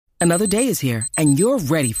Another day is here, and you're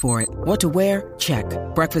ready for it. What to wear? Check.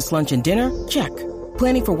 Breakfast, lunch, and dinner? Check.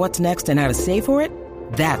 Planning for what's next and how to save for it?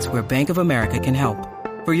 That's where Bank of America can help.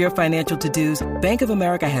 For your financial to-dos, Bank of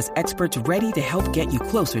America has experts ready to help get you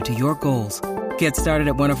closer to your goals. Get started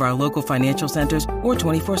at one of our local financial centers or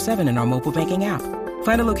 24/7 in our mobile banking app.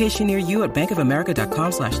 Find a location near you at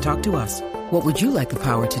bankofamerica.com/talktous. What would you like the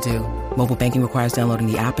power to do? Mobile banking requires downloading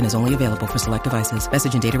the app and is only available for select devices.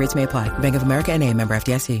 Message and data rates may apply. Bank of America N.A., member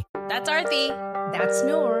FDIC. That's Arthi. That's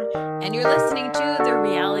Noor. And you're listening to The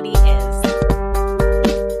Reality Is.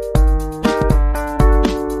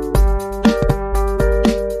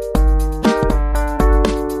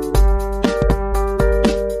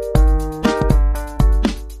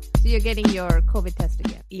 So you're getting your COVID test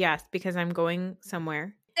again? Yes, because I'm going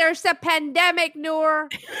somewhere. There's a pandemic, Noor.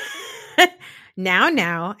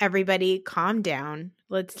 Now, everybody calm down.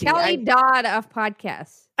 Let's see. Kelly Dodd of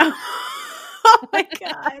podcasts. Oh my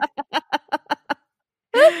God.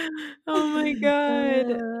 Oh my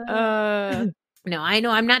God. No, I know.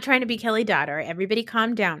 I'm not trying to be Kelly Dodd. All right, everybody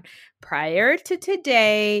calm down. Prior to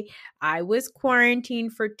today, I was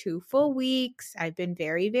quarantined for 2 full weeks. I've been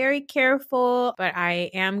very, very careful, but I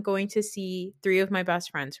am going to see 3 of my best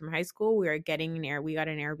friends from high school. We got an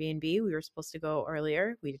Airbnb. We were supposed to go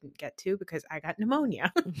earlier. We didn't get to because I got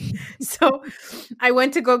pneumonia. So I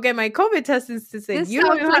went to go get my COVID test and to say,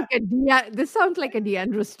 This sounds like a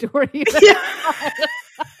Deandra story. Yeah.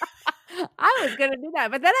 I was going to do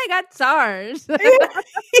that, but then I got SARS.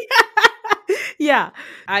 Yeah.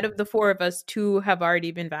 Out of the 4 of us, 2 have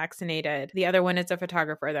already been vaccinated. The other one is a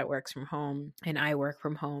photographer that works from home, and I work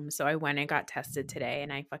from home. So I went and got tested today,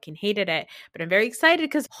 and I fucking hated it. But I'm very excited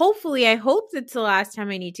because I hope it's the last time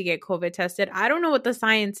I need to get COVID tested. I don't know what the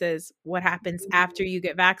science is, what happens after you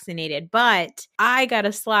get vaccinated, but I got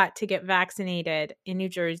a slot to get vaccinated in New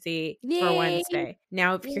Jersey for Wednesday.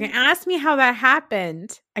 Now, if you're going to ask me how that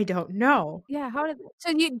happened, I don't know. Yeah, how did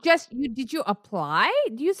so did you apply?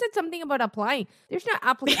 You said something about applying. There's no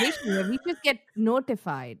application here. We just get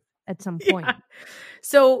notified at some point. Yeah.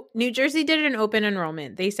 So New Jersey did an open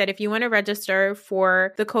enrollment. They said if you want to register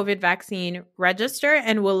for the COVID vaccine, register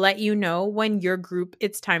and we'll let you know when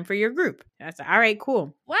it's time for your group. I said, all right,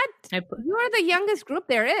 cool. What? You are the youngest group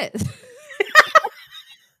there is.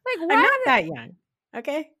 What? I'm not that young.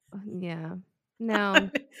 Okay. Yeah. No.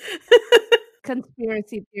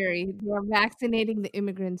 Conspiracy theory. They are vaccinating the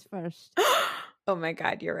immigrants first. Oh my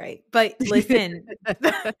God, you're right. But listen,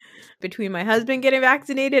 between my husband getting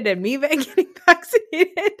vaccinated and me getting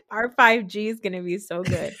vaccinated, our 5G is going to be so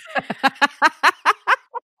good.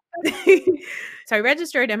 So I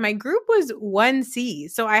registered and my group was 1C.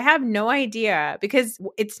 So I have no idea because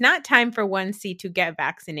it's not time for 1C to get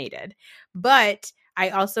vaccinated. But I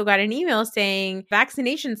also got an email saying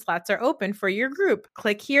vaccination slots are open for your group.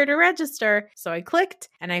 Click here to register. So I clicked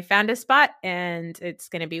and I found a spot and it's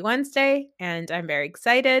going to be Wednesday and I'm very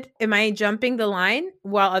excited. Am I jumping the line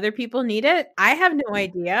while other people need it? I have no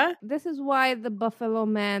idea. This is why the Buffalo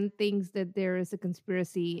Man thinks that there is a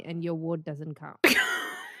conspiracy and your vote doesn't count.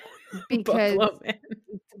 Because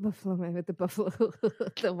Buffalo Man with the buffalo,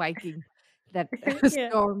 the Viking that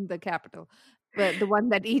stormed the Capitol. But the one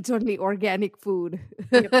that eats only organic food.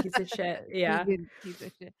 Piece of shit. Yeah. Piece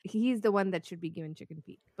of shit. He's the one that should be given chicken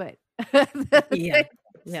feet. But yeah.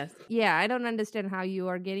 Yes. Yeah, I don't understand how you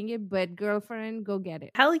are getting it, but girlfriend, go get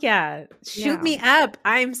it. Hell yeah. Shoot me up.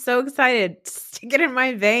 I'm so excited. Stick it in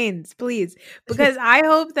my veins, please. Because I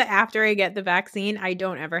hope that after I get the vaccine, I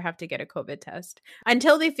don't ever have to get a COVID test.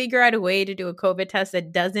 Until they figure out a way to do a COVID test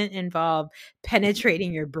that doesn't involve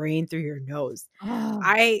penetrating your brain through your nose.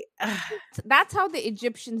 That's how the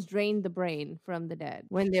Egyptians drained the brain from the dead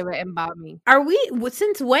when they were embalming.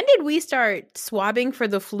 Since when did we start swabbing for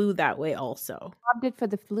the flu that way also? Swabbed it for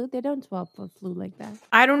the flu? They don't swab for flu like that.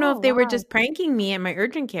 I don't know if they were just pranking me at my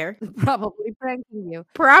urgent care. Probably pranking you.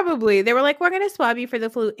 Probably. They were like, we're going to swab you for the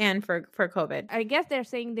flu and for COVID. I guess they're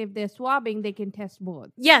saying that if they're swabbing, they can test both.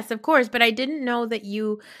 Yes, of course. But I didn't know that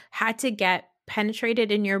you had to get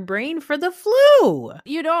penetrated in your brain for the flu.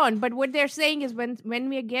 You don't, but what they're saying is when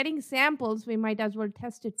we're getting samples, we might as well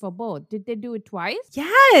test it for both. Did they do it twice?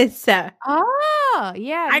 Yes. Oh,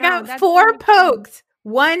 yeah. I got 4 pokes.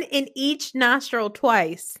 1 in each nostril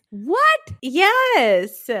twice. What?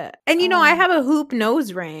 Yes. And I have a hoop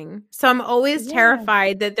nose ring. So I'm always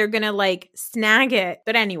terrified that they're going to snag it.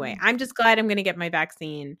 But anyway, I'm just glad I'm going to get my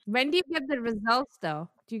vaccine. When do you get the results though?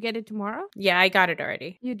 Do you get it tomorrow? Yeah, I got it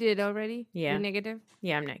already. You did already? Yeah. You're negative?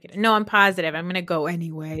 Yeah, I'm negative. No, I'm positive. I'm going to go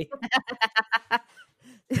anyway.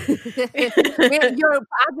 You're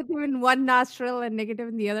positive in one nostril and negative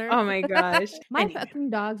in the other. Oh my gosh. My fucking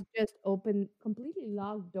dogs just opened completely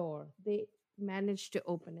locked door. They managed to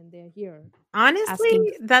open and they're here.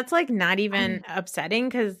 Honestly, that's like not even upsetting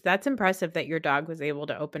because that's impressive that your dog was able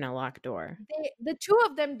to open a locked door. The two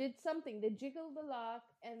of them did something. They jiggled the lock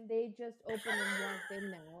and they just opened and walked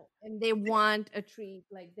in now. And they want a treat,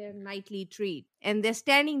 like their nightly treat. And they're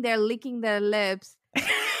standing there licking their lips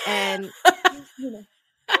and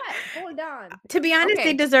hold on. To be honest,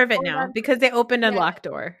 they deserve it now because they opened a locked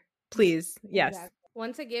door. Please. Yes. Exactly.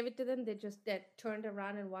 Once I gave it to them, they just turned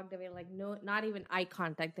around and walked away. Like, no, not even eye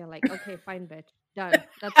contact. They're like, okay, fine, bitch. Done.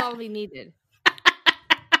 That's all we needed.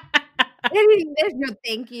 There's no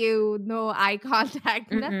thank you, no eye contact,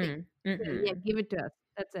 nothing. Yeah, give it to us.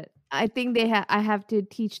 That's it. I think I have to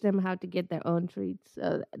teach them how to get their own treats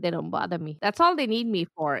so they don't bother me. That's all they need me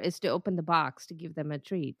for, is to open the box to give them a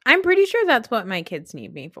treat. I'm pretty sure that's what my kids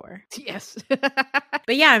need me for. Yes.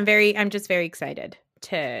 But yeah, I'm just very excited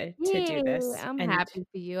to do this. I'm happy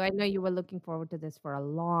for you. I know you were looking forward to this for a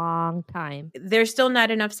long time. There's still not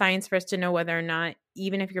enough science for us to know whether or not,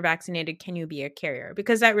 even if you're vaccinated, can you be a carrier?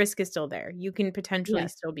 Because that risk is still there. You can potentially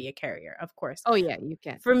still be a carrier, of course. Oh yeah, you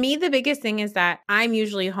can. For me, the biggest thing is that I'm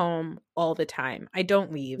usually home all the time. I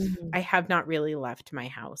don't leave. I have not really left my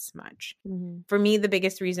house much. For me, the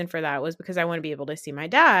biggest reason for that was because I want to be able to see my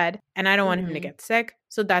dad and I don't want him to get sick.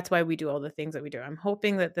 So that's why we do all the things that we do. I'm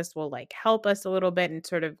hoping that this will like help us a little bit and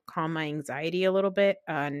sort of calm my anxiety a little bit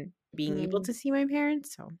on being able to see my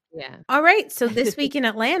parents. So yeah. All right. So this week in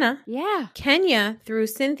Atlanta, yeah, Kenya threw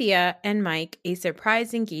Cynthia and Mike a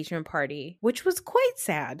surprise engagement party, which was quite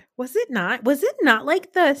sad. Was it not? Was it not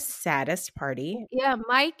like the saddest party? Yeah,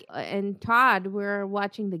 Mike and Todd were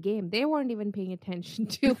watching the game. They weren't even paying attention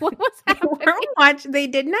to what was happening. They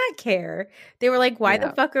did not care. They were like, why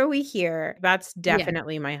the fuck are we here? That's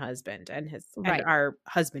definitely my husband and and our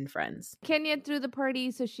husband friends. Kenya threw the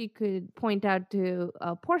party so she could point out to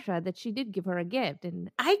Portia that she did give her a gift.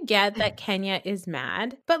 And I get that Kenya is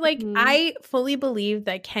mad, but like I fully believe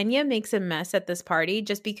that Kenya makes a mess at this party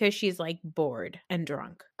just because she's like bored and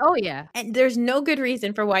drunk. Oh yeah. And there's no good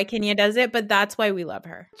reason for why Kenya does it, but that's why we love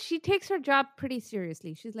her. She takes her job pretty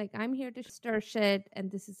seriously. She's like, I'm here to stir shit and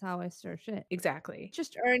this is how I stir shit. Exactly.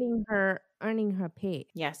 Just earning her pay.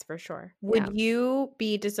 Yes, for sure. Would you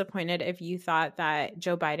be disappointed if you thought that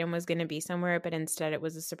Joe Biden was going to be somewhere, but instead it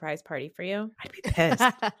was a surprise party for you? I'd be pissed.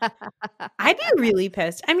 I'd be really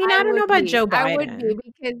pissed. I mean, I don't know about Joe Biden. I would be,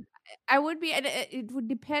 because I would be, and it would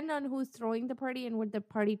depend on who's throwing the party and what the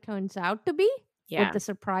party turns out to be. Yeah. What the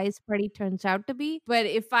surprise party turns out to be. But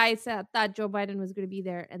if I thought Joe Biden was going to be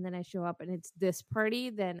there and then I show up and it's this party,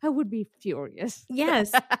 then I would be furious.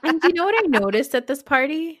 Yes. And you know what I noticed at this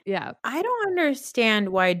party? Yeah. I don't understand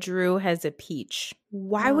why Drew has a peach.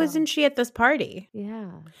 Why wasn't she at this party?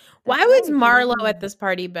 Yeah. Why was Marlo at this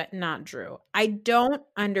party but not Drew? I don't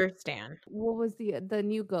understand. What was the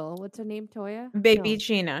new girl? What's her name? Toya? Baby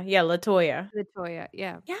Sheena. Yeah, LaToya. LaToya,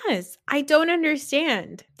 yeah. Yes. I don't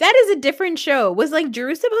understand. That is a different show. Was like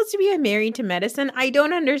Drew supposed to be a Married to Medicine? I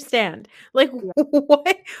don't understand. Like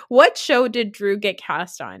what show did Drew get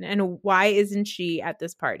cast on and why isn't she at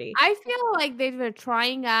this party? I feel like they were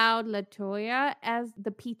trying out LaToya as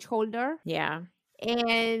the peach holder. Yeah.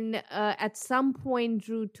 And at some point,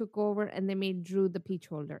 Drew took over and they made Drew the peach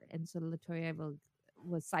holder. And so LaToya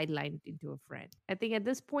was sidelined into a friend. I think at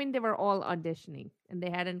this point, they were all auditioning and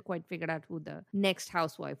they hadn't quite figured out who the next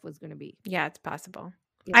housewife was going to be. Yeah, it's possible.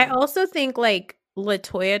 Yeah. I also think like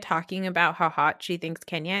LaToya talking about how hot she thinks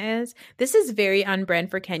Kenya is. This is very on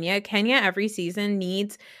brand for Kenya. Kenya every season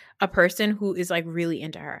needs a person who is like really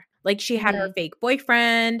into her. Like she had her fake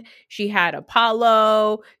boyfriend, she had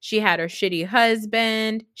Apollo, she had her shitty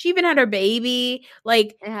husband, she even had her baby.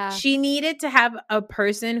 Like she needed to have a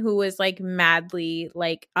person who was like madly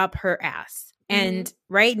like up her ass. And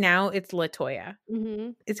right now it's LaToya.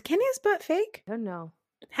 Is Kenya's butt fake? I don't know.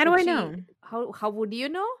 How do I know? How would you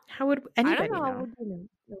know? How would anybody know? How would you know?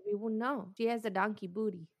 No, we wouldn't know. She has a donkey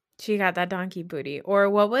booty. She got that donkey booty. Or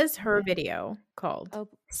what was her video called?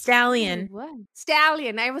 Stallion. What?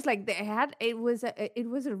 Stallion. I was like, it was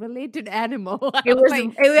a related animal. It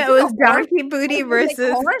was donkey booty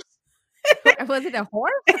versus horse. Was it a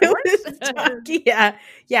horse? It was donkey.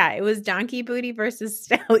 Yeah. It was donkey booty versus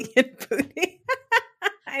stallion booty.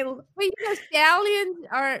 But stallions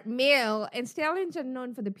are male, and stallions are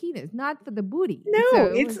known for the penis, not for the booty. No,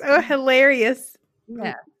 so it's hilarious.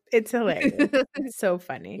 Yeah. It's hilarious. It's so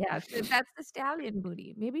funny. Yeah, so that's the stallion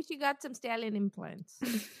booty. Maybe she got some stallion implants.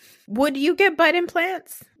 Would you get butt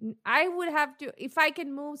implants? I would have to, if I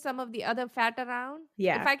can move some of the other fat around.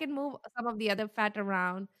 Yeah. If I can move some of the other fat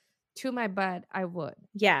around to my butt, I would.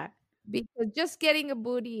 Yeah. Because just getting a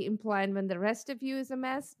booty implant when the rest of you is a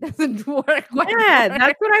mess doesn't work. Yeah,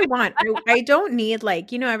 that's what I want. I don't need,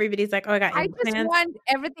 like, everybody's like, oh, I got implants. I just want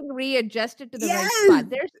everything readjusted to the right spot.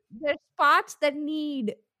 There's spots that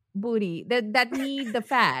need booty, that need the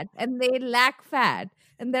fat, and they lack fat.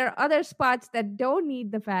 And there are other spots that don't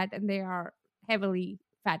need the fat, and they are heavily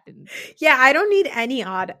fattened. Yeah, I don't need any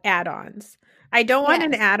odd add-ons. I don't want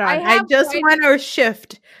an add-on. I just want to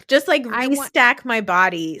shift, just like restack my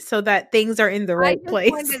body so that things are in the right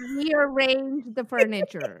place. I just want to rearrange the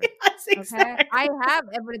furniture. Yes, exactly. Okay? I have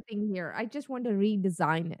everything here. I just want to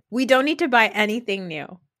redesign it. We don't need to buy anything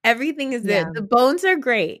new. Everything is it. The bones are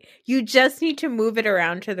great. You just need to move it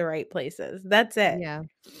around to the right places. That's it. Yeah.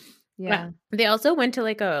 Yeah. They also went to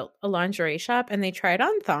like a lingerie shop and they tried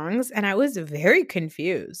on thongs and I was very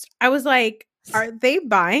confused. I was like, are they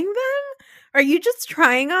buying them? Are you just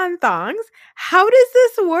trying on thongs? How does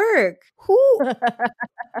this work?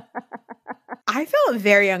 I felt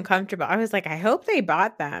very uncomfortable. I was like, I hope they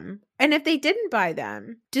bought them. And if they didn't buy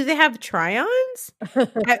them, do they have try-ons?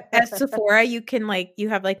 At Sephora, you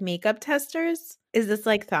have like makeup testers. Is this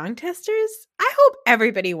like thong testers? I hope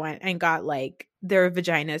everybody went and got like their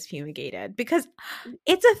vaginas fumigated because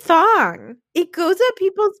it's a thong. It goes up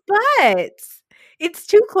people's butts. It's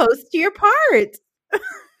too close to your parts.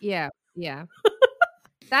 Yeah.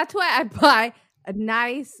 That's why I buy a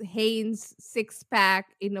nice Hanes 6-pack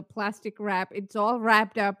in a plastic wrap. It's all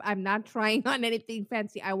wrapped up. I'm not trying on anything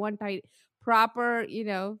fancy. I want proper,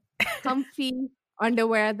 comfy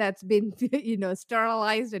underwear that's been,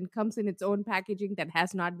 sterilized and comes in its own packaging that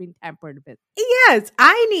has not been tampered with. Yes,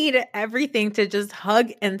 I need everything to just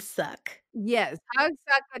hug and suck. Yes, hug,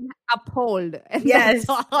 suck, and uphold. And yes.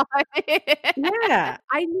 Yeah.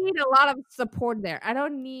 I need a lot of support there. I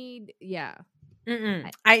don't need,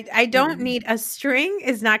 I don't need a string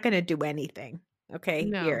is not going to do anything. Okay,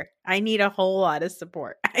 here. I need a whole lot of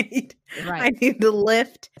support. I need the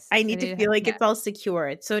lift. I need to feel like it's all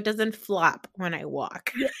secured so it doesn't flop when I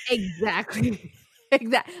walk. Yeah, exactly.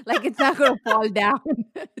 Like it's not going to fall down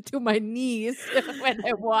to my knees when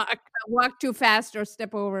I walk. I walk too fast or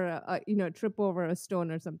step over, trip over a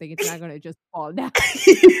stone or something. It's not going to just fall down.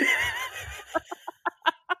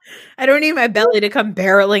 I don't need my belly to come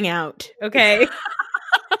barreling out. Okay.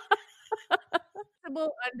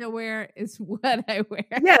 Sensible underwear is what I wear.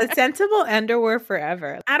 Yeah, sensible underwear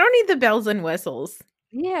forever. I don't need the bells and whistles.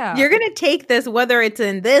 Yeah. You're going to take this whether it's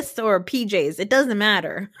in this or PJs. It doesn't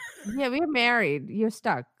matter. Yeah, we're married. You're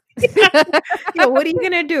stuck. Yeah, what are you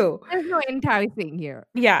going to do? There's no enticing here.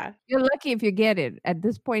 Yeah. You're lucky if you get it. At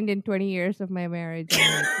this point in 20 years of my marriage,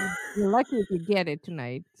 you're lucky if you get it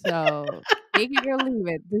tonight. So take it or leave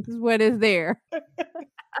it. This is what is there.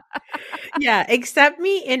 Yeah, accept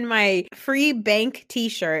me in my free bank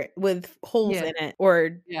t-shirt with holes in it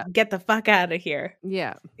or get the fuck out of here.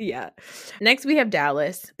 Yeah. Next we have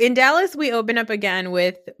Dallas. In Dallas, we open up again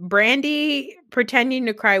with Brandy pretending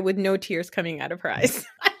to cry with no tears coming out of her eyes.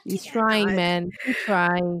 He's trying, man. He's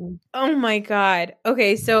trying. Oh my God.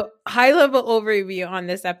 Okay, so high level overview on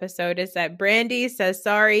this episode is that Brandy says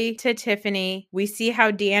sorry to Tiffany. We see how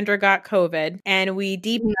Deandra got COVID and we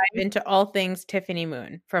deep dive into all things Tiffany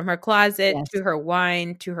Moon, from her closet to her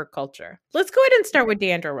wine to her culture. Let's go ahead and start with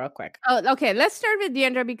Deandra real quick. Oh, okay. Let's start with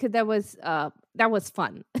Deandra because that was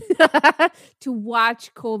fun to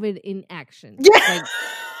watch COVID in action. Yeah.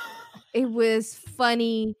 It was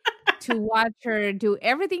funny to watch her do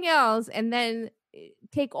everything else and then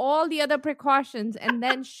take all the other precautions and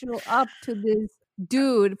then show up to this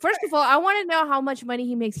dude. First of all, I want to know how much money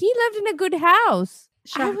he makes. He lived in a good house.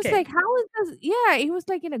 Shocking. I was like, how is this? Yeah, he was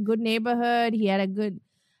like in a good neighborhood. He had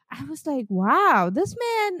I was like, wow, this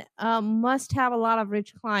man must have a lot of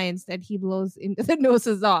rich clients that he blows into the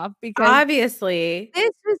noses off, because obviously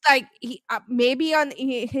this is like he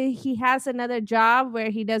has another job where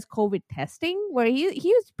he does COVID testing, where he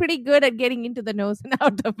was pretty good at getting into the nose and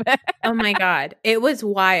out of it. Oh my God, it was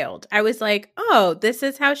wild. I was like, oh, this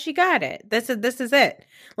is how she got it. This is it.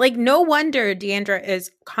 Like, no wonder Deandra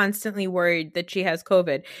is constantly worried that she has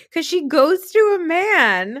COVID, because she goes to a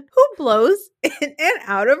man who blows in and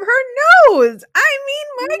out of her nose. I mean,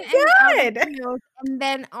 my God. And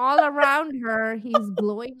then all around her, he's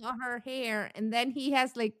blowing on her hair. And then he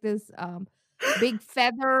has like this big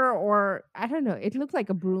feather, or I don't know, it looks like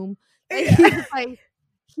a broom. And he's like,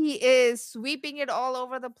 He is sweeping it all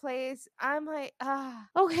over the place. I'm like,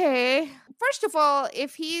 okay. First of all,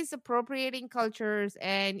 if he's appropriating cultures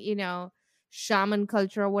and, shaman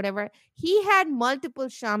culture or whatever, he had multiple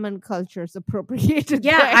shaman cultures appropriated.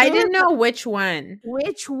 Yeah, I didn't know which one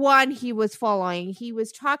he was following. He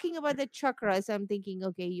was talking about the chakras. I'm thinking,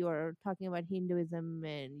 okay, you're talking about Hinduism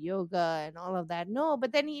and yoga and all of that. No,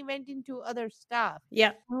 but then he went into other stuff.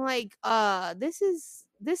 Yeah. I'm like,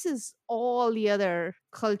 this is all the other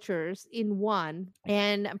cultures in one.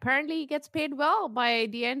 And apparently he gets paid well by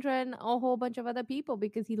Deandra and a whole bunch of other people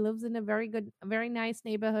because he lives in a very nice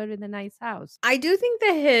neighborhood in a nice house. I do think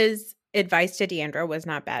that his advice to Deandra was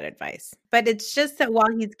not bad advice, but it's just that while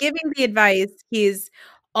he's giving the advice, he's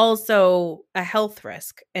also a health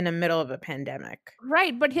risk in the middle of a pandemic.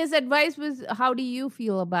 Right, but his advice was, how do you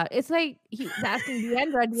feel about it? It's like he's asking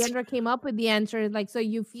Deandra. Deandra came up with the answer, like, so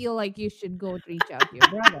you feel like you should go reach out to your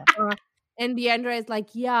brother. And Deandra is like,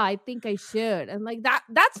 yeah, I think I should. And like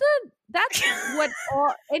that's what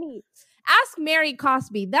ask Mary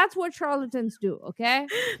Cosby. That's what charlatans do, okay?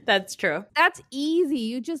 That's true. That's easy.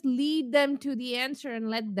 You just lead them to the answer and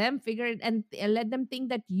let them figure it and let them think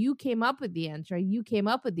that you came up with the answer. You came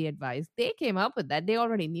up with the advice. They came up with that. They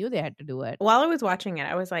already knew they had to do it. While I was watching it,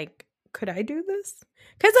 I was like, could I do this?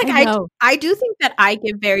 Because like I do think that I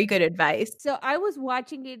give very good advice. So I was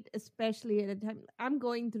watching it, especially at a time. I'm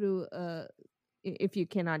going through if you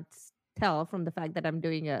cannot tell from the fact that I'm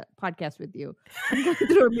doing a podcast with you, I'm going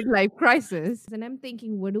through a midlife crisis. And I'm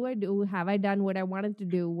thinking, what do I do? Have I done what I wanted to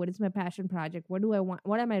do? What is my passion project? What do I want?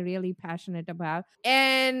 What am I really passionate about?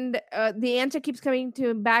 And the answer keeps coming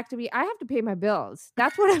back to me. I have to pay my bills.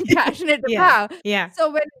 That's what I'm passionate about. Yeah.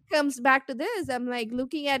 So when it comes back to this, I'm like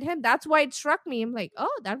looking at him. That's why it struck me. I'm like,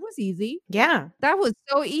 oh, that was easy. Yeah. That was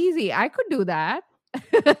so easy. I could do that.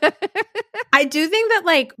 I do think that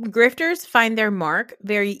like grifters find their mark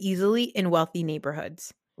very easily in wealthy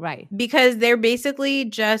neighborhoods. Right. Because they're basically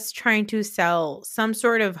just trying to sell some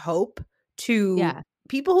sort of hope to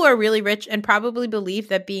people who are really rich and probably believe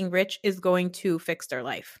that being rich is going to fix their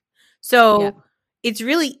life. So it's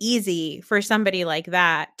really easy for somebody like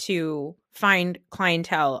that to find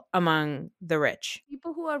clientele among the rich.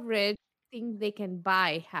 People who are rich think they can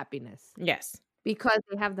buy happiness. Yes. Because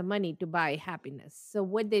they have the money to buy happiness. So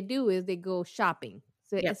what they do is they go shopping.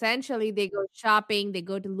 So essentially they go shopping, they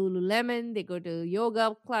go to Lululemon, they go to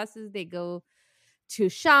yoga classes, they go to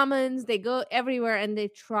shamans, they go everywhere and they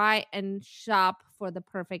try and shop for the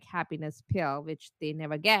perfect happiness pill, which they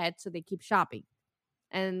never get. So they keep shopping.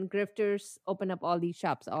 And grifters open up all these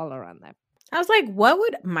shops all around them. I was like, what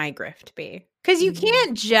would my grift be? Because you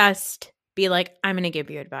can't just be like, I'm going to give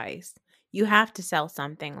you advice. You have to sell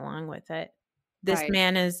something along with it. This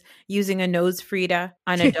man is using a nose Frida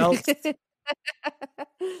on adults.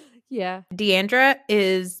 Yeah. Deandra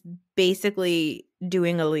is basically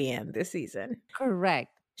doing a Leanne this season. Correct.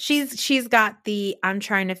 She's got the I'm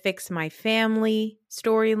trying to fix my family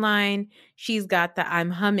storyline. She's got the I'm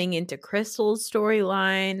humming into crystals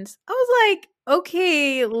storylines. I was like,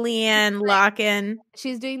 okay, Leanne Locken.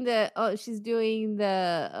 She's doing the Leanne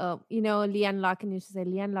Locken used to say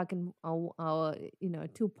Leanne Locken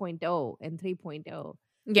 2.0 and 3.0.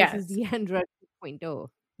 Yes. This is Deandra 2.0.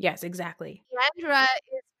 Yes, exactly. Deandra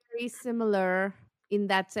is very similar in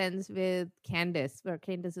that sense with Candace, where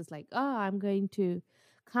Candace is like, oh, I'm going to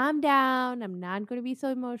calm down. I'm not going to be so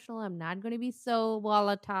emotional. I'm not going to be so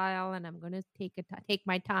volatile. And I'm going to take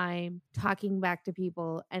my time talking back to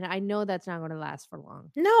people. And I know that's not going to last for long.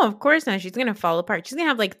 No, of course not. She's going to fall apart. She's going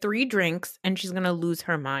to have like 3 drinks and she's going to lose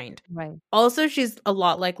her mind. Right. Also, she's a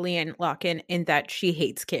lot like Leanne Locken in that she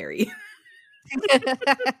hates Carrie.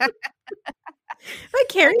 But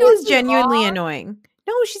Carrie is genuinely annoying.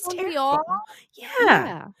 No, she's terrible.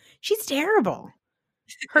 Yeah. She's terrible.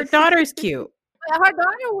 Her daughter's cute. Her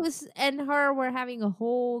daughter were having a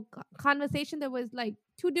whole conversation that was like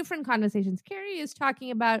 2 different conversations. Carrie is talking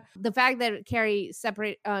about the fact that Carrie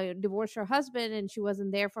divorced her husband and she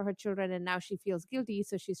wasn't there for her children and now she feels guilty,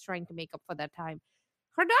 so she's trying to make up for that time.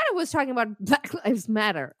 Her daughter was talking about Black Lives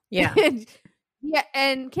Matter. Yeah.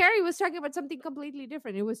 And Carrie was talking about something completely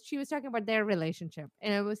different. She was talking about their relationship,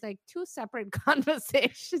 and it was like 2 separate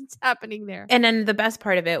conversations happening there. And then the best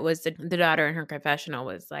part of it was the daughter in her confessional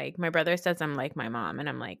was like, my brother says I'm like my mom, and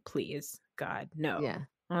I'm like, please, God, no. Yeah.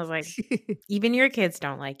 I was like, even your kids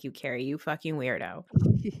don't like you, Carrie, you fucking weirdo.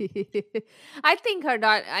 I think her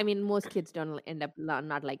daughter, I mean, most kids don't end up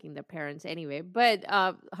not liking their parents anyway, but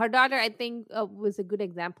her daughter, I think, was a good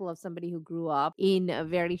example of somebody who grew up in a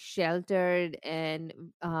very sheltered and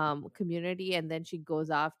community, and then she goes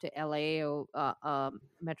off to LA or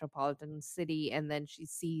metropolitan city, and then she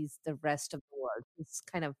sees the rest of the world. It's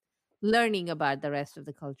kind of learning about the rest of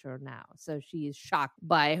the culture now. So she is shocked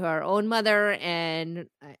by her own mother and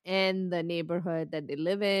the neighborhood that they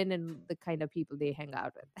live in and the kind of people they hang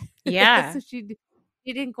out with. Yeah. So she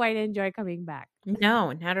didn't quite enjoy coming back.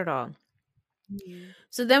 No, not at all. Mm.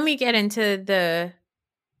 So then we get into the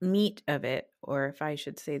meat of it, or if I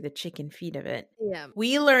should say the chicken feet of it. Yeah.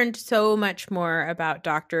 We learned so much more about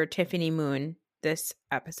Dr. Tiffany Moon this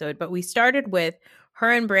episode, but we started with her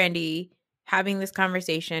and Brandy having this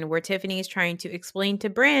conversation where Tiffany is trying to explain to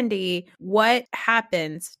Brandy what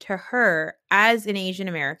happens to her as an Asian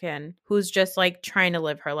American who's just like trying to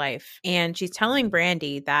live her life. And she's telling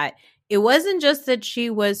Brandy that it wasn't just that she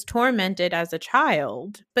was tormented as a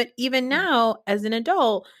child, but even now as an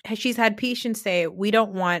adult, she's had patients say, we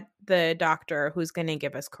don't want the doctor who's going to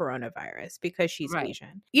give us coronavirus because she's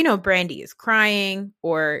Asian. You know, Brandy is crying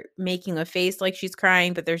or making a face like she's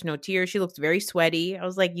crying, but there's no tears. She looks very sweaty. I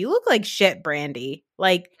was like, you look like shit, Brandy.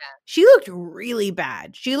 Like, she looked really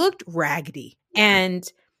bad. She looked raggedy. And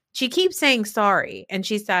she keeps saying sorry. And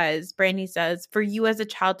she says, Brandy says, for you as a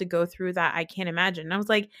child to go through that, I can't imagine. And I was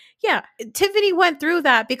like, yeah, Tiffany went through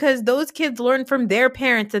that because those kids learned from their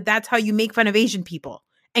parents that that's how you make fun of Asian people.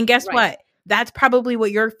 And guess what? That's probably what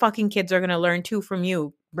your fucking kids are going to learn too from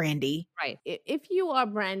you, Brandy. Right. If you are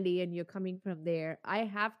Brandy and you're coming from there, I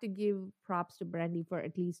have to give props to Brandy for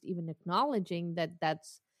at least even acknowledging that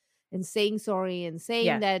that's and saying sorry and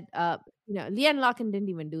saying that, Leanne Locken didn't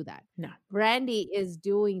even do that. No. Brandy is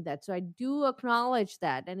doing that. So I do acknowledge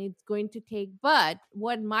that, and it's going to take, but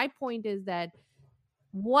what my point is that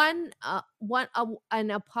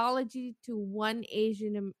an apology to one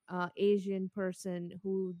Asian person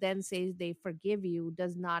who then says they forgive you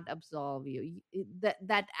does not absolve you.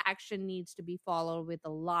 That action needs to be followed with a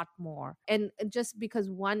lot more. And just because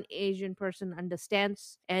one Asian person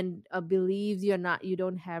understands and believes you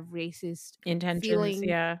don't have racist intentions,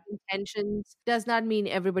 intentions, does not mean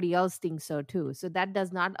everybody else thinks so too. So that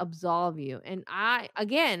does not absolve you. And I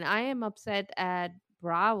am upset at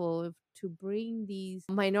Bravo to bring these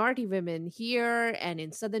minority women here and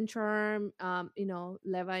in Southern Charm,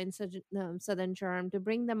 Leva in Southern Charm, to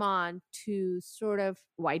bring them on to sort of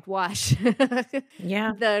whitewash the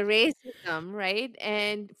racism, right?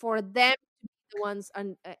 And for them to be the ones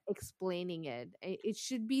explaining it. It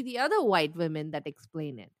should be the other white women that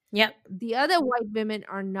explain it. Yep. The other white women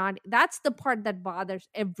are not. That's the part that bothers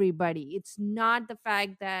everybody. It's not the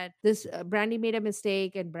fact that this Brandy made a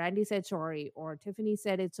mistake and Brandy said sorry, or Tiffany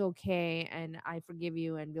said it's okay and I forgive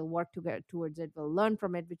you and we'll work towards it. We'll learn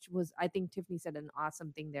from it, which was, I think Tiffany said an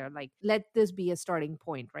awesome thing there. Like, let this be a starting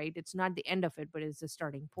point, right? It's not the end of it, but it's a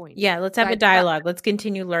starting point. Yeah, let's have a dialogue. Let's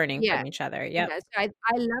continue learning from each other. Yep. Yeah. So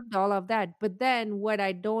I loved all of that. But then what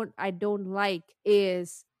I don't like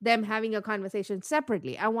is them having a conversation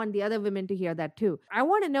separately. I want the other women to hear that too. I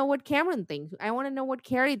want to know what Cameron thinks. I want to know what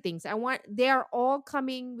Carrie thinks. They are all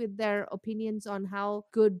coming with their opinions on how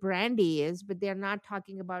good Brandy is, but they're not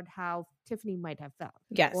talking about how Tiffany might have felt.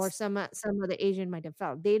 Yes. Or some other Asian might have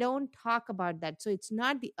felt. They don't talk about that. So it's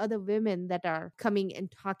not the other women that are coming and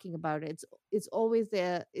talking about it. It's always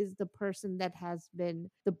the person that has been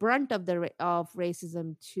the brunt of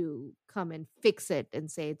racism to come and fix it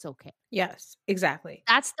and say it's okay. Yes, exactly.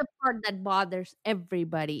 That's the part that bothers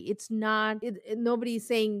everybody. It's not, nobody's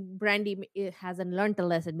saying Brandy hasn't learned a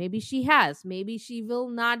lesson. Maybe she has. Maybe she will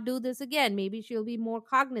not do this again. Maybe she'll be more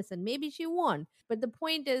cognizant. Maybe she won't. But the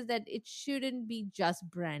point is that it shouldn't be just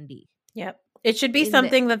Brandy. Yep. It should be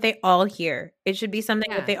something that they all hear. It should be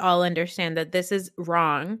something that they all understand, that this is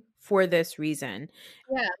wrong for this reason.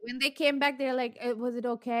 Yeah. When they came back, they're like, was it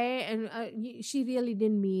okay? And she really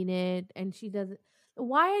didn't mean it. And she doesn't.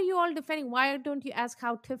 Why are you all defending? Why don't you ask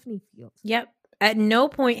how Tiffany feels? Yep. At no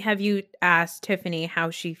point have you asked Tiffany how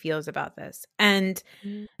she feels about this. And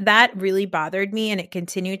that really bothered me, and it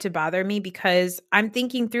continued to bother me because I'm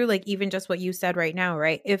thinking through, like, even just what you said right now,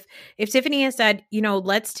 right? If Tiffany has said,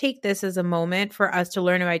 let's take this as a moment for us to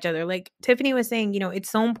learn about each other. Like Tiffany was saying, it's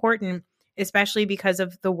so important, especially because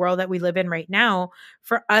of the world that we live in right now,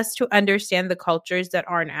 for us to understand the cultures that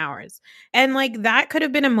aren't ours. And like that could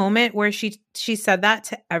have been a moment where she said that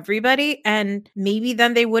to everybody, and maybe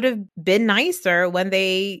then they would have been nicer when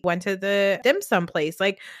they went to the dim sum place.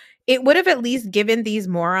 Like it would have at least given these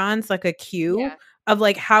morons like a cue of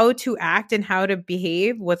like how to act and how to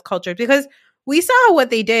behave with culture, because we saw what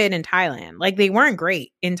they did in Thailand. Like they weren't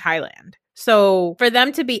great in Thailand. So for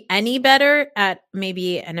them to be any better at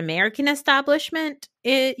maybe an American establishment,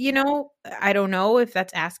 I don't know if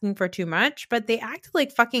that's asking for too much, but they acted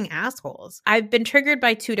like fucking assholes. I've been triggered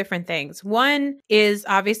by two different things. One is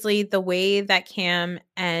obviously the way that Cam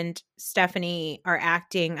and Stephanie are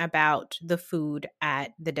acting about the food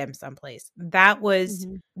at the dim sum place. That was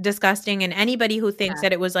disgusting. And anybody who thinks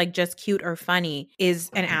that it was like just cute or funny is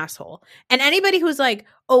an asshole. And anybody who's like,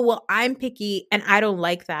 oh, well, I'm picky and I don't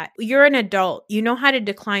like that. You're an adult. You know how to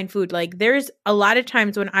decline food. Like there's a lot of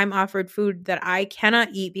times when I'm offered food that I cannot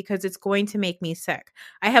eat because it's going to make me sick.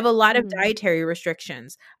 I have a lot of dietary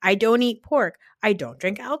restrictions. I don't eat pork. I don't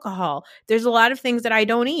drink alcohol. There's a lot of things that I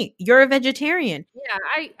don't eat. You're a vegetarian.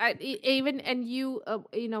 Yeah, I even, and you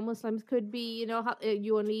Muslims could be,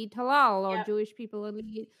 you only eat halal, or Jewish people only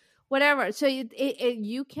eat whatever. So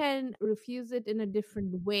you can refuse it in a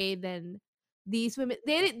different way than these women.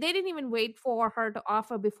 They didn't even wait for her to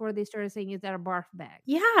offer before they started saying, is that a barf bag?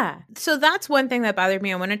 Yeah. So that's one thing that bothered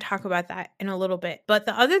me. I want to talk about that in a little bit. But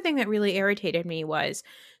the other thing that really irritated me was,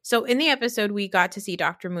 so in the episode, we got to see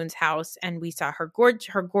Dr. Moon's house and we saw her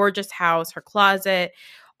gorgeous house, her closet,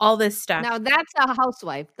 all this stuff. Now that's a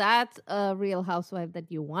housewife. That's a real housewife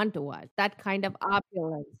that you want to watch. That kind of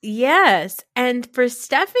opulence. Yes. And for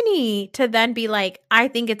Stephanie to then be like, I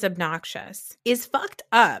think it's obnoxious, is fucked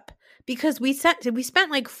up. Because we spent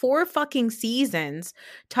like 4 fucking seasons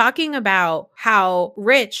talking about how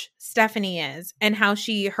rich Stephanie is and how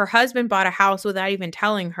her husband bought a house without even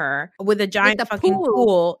telling her, with a giant fucking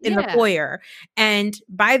pool in the foyer. And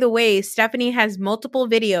by the way, Stephanie has multiple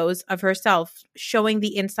videos of herself showing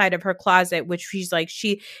the inside of her closet, which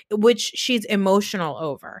she's emotional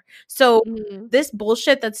over. So this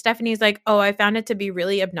bullshit that Stephanie's like, oh, I found it to be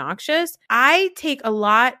really obnoxious. I take a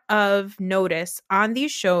lot of notice on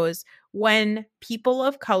these shows when people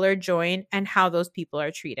of color join and how those people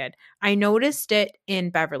are treated. I noticed it in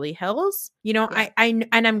Beverly Hills. I'm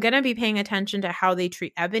going to be paying attention to how they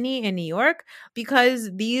treat Ebony in New York, because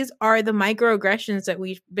these are the microaggressions that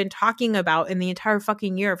we've been talking about in the entire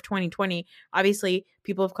fucking year of 2020. Obviously,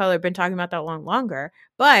 people of color have been talking about that longer,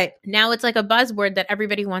 but now it's like a buzzword that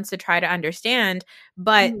everybody wants to try to understand,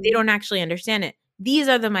 but they don't actually understand it. These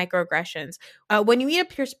are the microaggressions. When you meet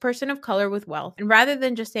a person of color with wealth, and rather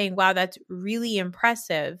than just saying, wow, that's really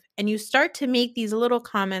impressive, and you start to make these little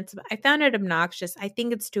comments, I found it obnoxious, I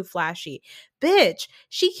think it's too flashy. Bitch,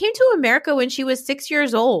 she came to America when she was 6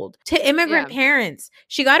 years old to immigrant parents.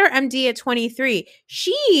 She got her MD at 23.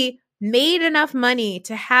 She made enough money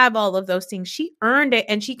to have all of those things. She earned it,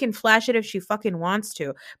 and she can flash it if she fucking wants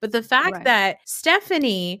to. But the fact that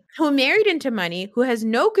Stephanie, who married into money, who has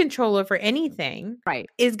no control over anything,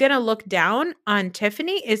 is going to look down on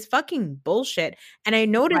Tiffany is fucking bullshit. And I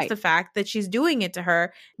noticed the fact that she's doing it to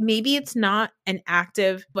her. Maybe it's not an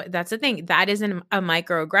active, but that's the thing. That isn't a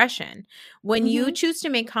microaggression. When you choose to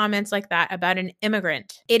make comments like that about an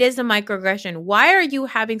immigrant, it is a microaggression. Why are you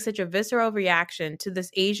having such a visceral reaction to this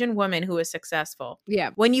Asian woman who is successful?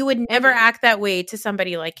 Yeah. When you would never act that way to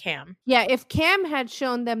somebody like Cam. Yeah. If Cam had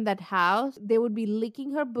shown them that house, they would be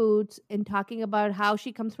licking her boots and talking about how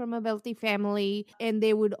she comes from a wealthy family, and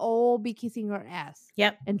they would all be kissing her ass.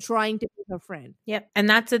 Yep. And trying to be her friend. Yep. And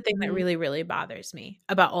that's the thing that really, really bothers me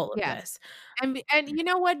about all of this. And you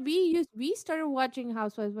know what? We started watching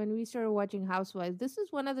Housewives. When we started watching Housewives, this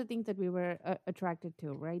is one of the things that we were attracted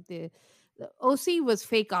to, right? The OC was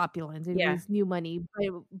fake opulence. It was new money.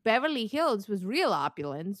 But Beverly Hills was real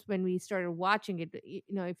opulence when we started watching it.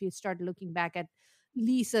 If you start looking back at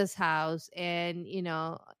Lisa's house and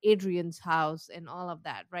Adrian's house and all of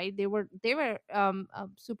that, right? They were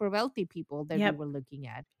super wealthy people that we were looking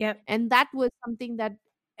at. And that was something that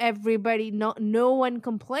everybody, no one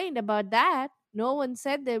complained about that. No one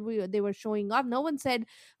said that they were showing off. No one said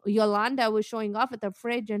Yolanda was showing off at the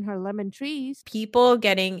fridge and her lemon trees. People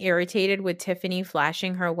getting irritated with Tiffany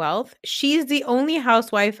flashing her wealth. She's the only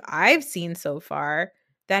housewife I've seen so far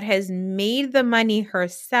that has made the money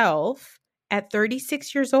herself at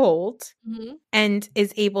 36 years old and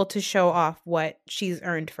is able to show off what she's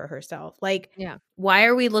earned for herself. Like, why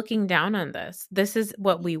are we looking down on this? This is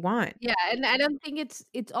what we want. Yeah, and I don't think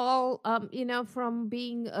it's all from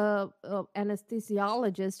being a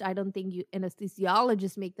anesthesiologist. I don't think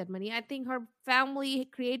anesthesiologists make that money. I think her family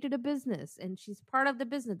created a business and she's part of the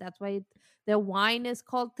business. That's why the wine is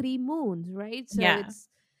called Three Moons, right? So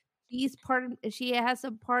she has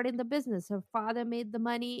a part in the business. Her father made the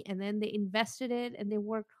money and then they invested it and they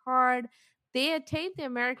worked hard. They attained the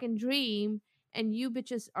American dream, and you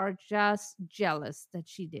bitches are just jealous that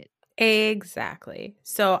she did. Exactly.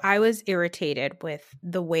 So I was irritated with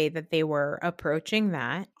the way that they were approaching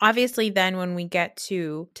that. Obviously, then when we get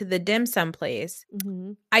to the dim sum place,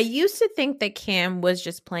 I used to think that Cam was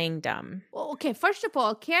just playing dumb. Well, okay, first of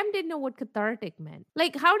all, Cam didn't know what cathartic meant.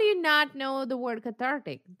 Like, how do you not know the word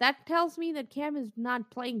cathartic? That tells me that Cam is not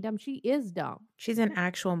playing dumb. She is dumb. She's an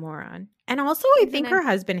actual moron. And also, I think her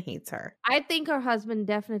husband hates her. I think her husband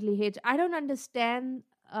definitely hates. I don't understand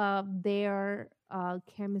their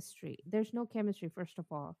chemistry. There's no chemistry, first of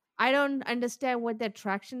all. I don't understand what the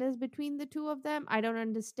attraction is between the two of them. I don't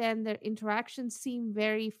understand their interactions seem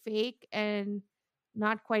very fake and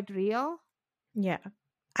not quite real. Yeah.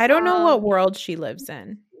 I don't know what world she lives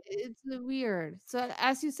in. It's weird. So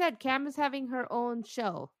as you said, Cam is having her own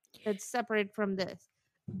show that's separate from this.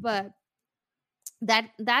 But that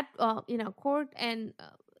Court and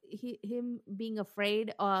him being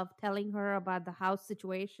afraid of telling her about the house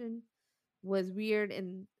situation was weird,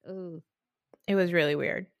 and it was really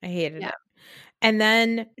weird. I hated it. And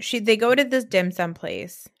then they go to this dim sum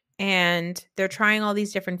place and they're trying all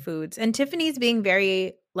these different foods, and Tiffany's being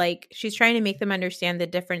very like, she's trying to make them understand the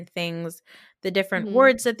different things, the different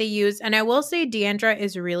words that they use. And I will say Deandra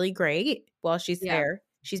is really great while she's there.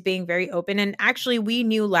 She's being very open. And actually, we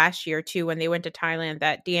knew last year, too, when they went to Thailand,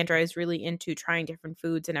 that Deandra is really into trying different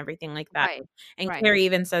foods and everything like that. Right. And Clary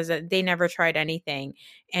even says that they never tried anything.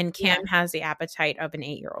 And Cam has the appetite of an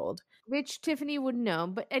 8-year-old. Which Tiffany would know.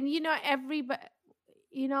 But, and everybody,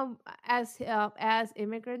 as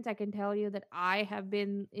immigrants, I can tell you that I have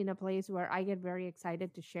been in a place where I get very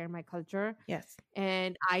excited to share my culture. Yes.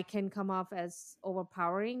 And I can come off as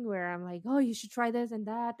overpowering, where I'm like, oh, you should try this and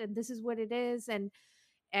that, and this is what it is. And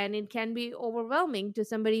it can be overwhelming to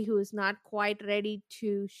somebody who is not quite ready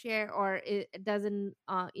to share, or it doesn't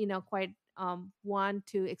quite want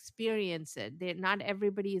to experience it. Not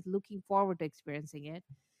everybody is looking forward to experiencing it.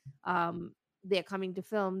 They're coming to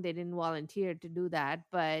film. They didn't volunteer to do that,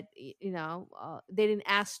 but they didn't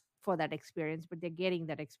ask for that experience, but they're getting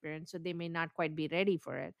that experience, so they may not quite be ready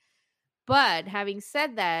for it. But having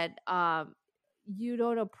said that, you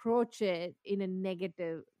don't approach it in a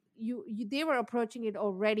negative. They were approaching it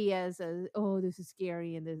already as this is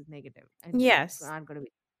scary and this is negative. And yes, it's not going to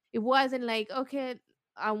be. It wasn't like, okay,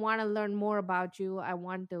 I want to learn more about you. I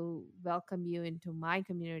want to welcome you into my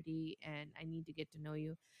community, and I need to get to know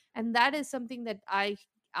you. And that is something that I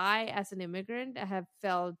as an immigrant have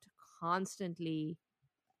felt constantly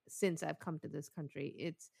since I've come to this country.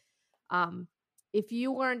 It's if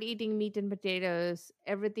you weren't eating meat and potatoes,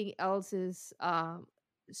 everything else is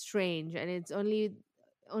strange, and it's only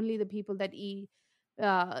the people that eat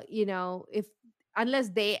if unless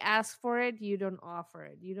they ask for it, you don't offer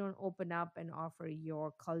it. You don't open up and offer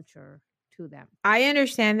your culture to them. I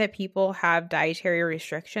understand that people have dietary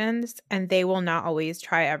restrictions and they will not always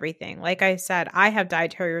try everything. Like I said, I have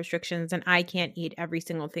dietary restrictions and I can't eat every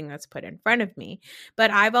single thing that's put in front of me.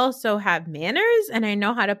 But I've also have manners, and I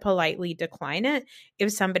know how to politely decline it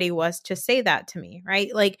if somebody was to say that to me,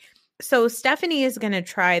 right? Like, so Stephanie is going to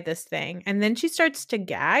try this thing and then she starts to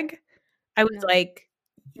gag. I was like,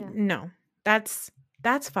 no, that's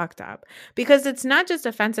fucked up, because it's not just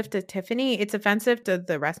offensive to Tiffany. It's offensive to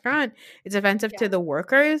the restaurant. It's offensive to the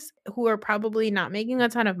workers who are probably not making a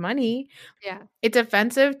ton of money. Yeah. It's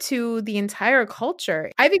offensive to the entire culture.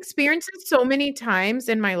 I've experienced it so many times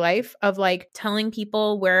in my life of like telling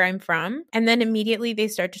people where I'm from, and then immediately they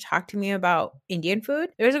start to talk to me about Indian food.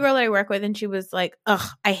 There's a girl that I work with and she was like, ugh,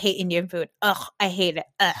 I hate Indian food. Ugh, I hate it.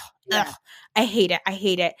 Ugh. Ugh, I hate it. I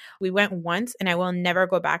hate it. We went once and I will never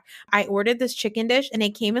go back. I ordered this chicken dish and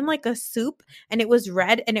it came in like a soup and it was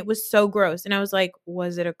red and it was so gross. And I was like,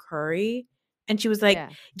 was it a curry? And she was like,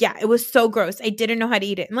 yeah, it was so gross. I didn't know how to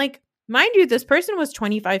eat it. And like, mind you, this person was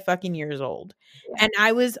 25 fucking years old. Yeah. And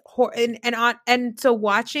I was, and so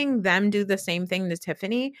watching them do the same thing to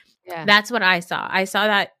Tiffany, that's what I saw. I saw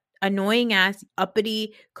that annoying ass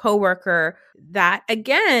uppity coworker that,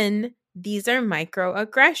 again, these are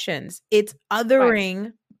microaggressions. It's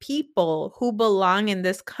othering people who belong in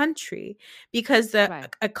this country, because a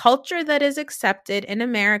culture that is accepted in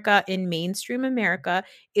America, in mainstream America,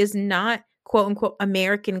 is not quote unquote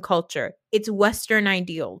American culture. It's Western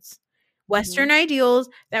ideals. Western ideals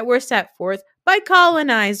that were set forth by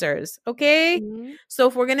colonizers. Okay. So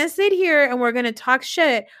if we're going to sit here and we're going to talk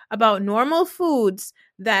shit about normal foods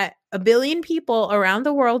that a billion people around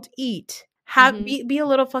the world eat, be a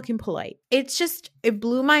little fucking polite. It's just, it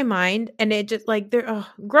blew my mind. And it just like,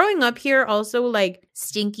 growing up here also, like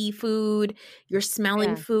stinky food, you're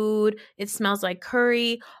smelling food, it smells like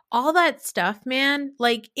curry, all that stuff, man.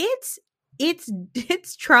 Like it's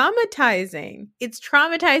it's traumatizing. It's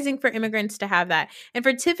traumatizing for immigrants to have that. And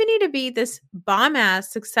for Tiffany to be this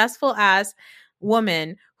bomb-ass, successful-ass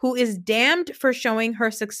woman who is damned for showing her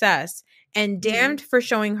success and damned for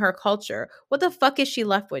showing her culture. What the fuck is she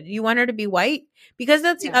left with? You want her to be white? Because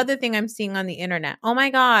that's the other thing I'm seeing on the internet. Oh my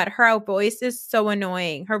God, her voice is so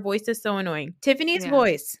annoying. Her voice is so annoying. Tiffany's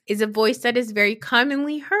voice is a voice that is very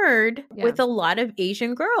commonly heard with a lot of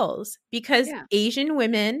Asian girls because Asian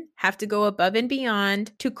women have to go above and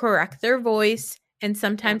beyond to correct their voice. And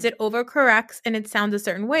sometimes it overcorrects and it sounds a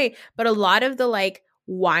certain way. But a lot of the like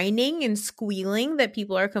whining and squealing that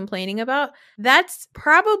people are complaining about, that's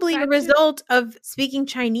probably a result of speaking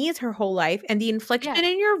Chinese her whole life, and the inflection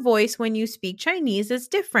in your voice when you speak Chinese is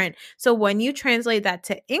different. So when you translate that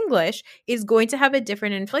to English, is going to have a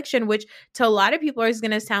different inflection, which to a lot of people is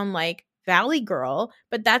going to sound like Valley Girl,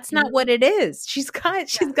 but that's not what it is. She's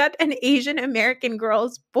got an Asian American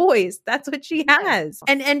girl's voice. That's what she has.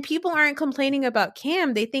 And people aren't complaining about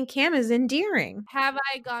Cam. They think Cam is endearing. Have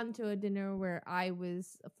I gone to a dinner where I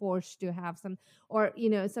was forced to have some, or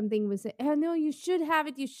something was said, oh no, you should have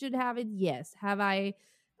it, yes. Have I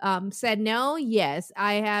said no? Yes.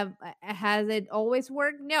 I have. Has it always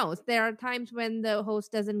worked? No. There are times when the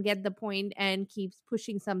host doesn't get the point and keeps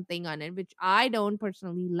pushing something on it, which I don't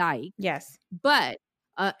personally like. Yes. But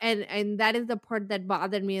and that is the part that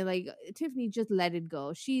bothered me. Like, Tiffany, just let it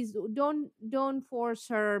go. Don't force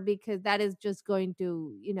her, because that is just going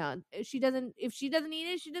to, if she doesn't eat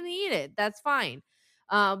it, she doesn't eat it. That's fine.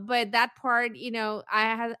 But that part,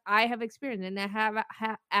 I have experienced, and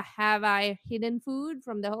have I hidden food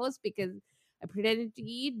from the host because I pretended to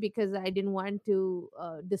eat because I didn't want to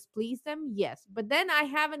displease them? Yes. But then I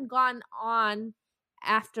haven't gone on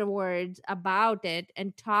afterwards about it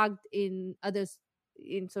and talked in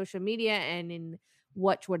social media and in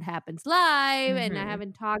Watch What Happens Live, and I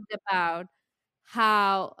haven't talked about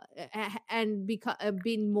how and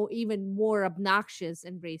been even more obnoxious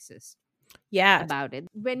and racist about it.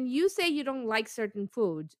 When you say you don't like certain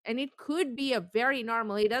foods, and it could be a very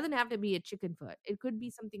normal, it doesn't have to be a chicken foot, it could be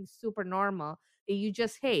something super normal that you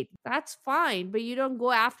just hate, that's fine, but you don't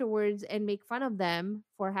go afterwards and make fun of them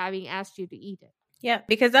for having asked you to eat it. Yeah,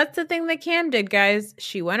 because that's the thing that Cam did, guys.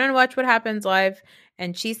 She went on Watch What Happens Live,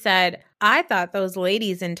 and she said, I thought those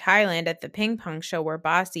ladies in Thailand at the ping pong show were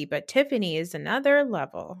bossy, but Tiffany is another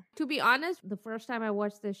level. To be honest, the first time I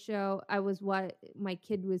watched this show, my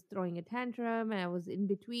kid was throwing a tantrum, and I was in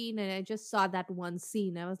between, and I just saw that one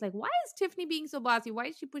scene. I was like, why is Tiffany being so bossy? Why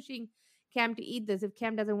is she pushing Cam to eat this if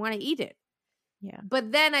Cam doesn't want to eat it? Yeah.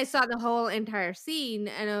 But then I saw the whole entire scene,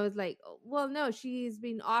 and I was like, well, no, she's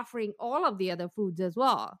been offering all of the other foods as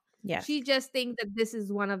well. Yes. She just thinks that this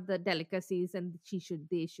is one of the delicacies and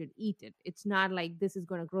they should eat it. It's not like this is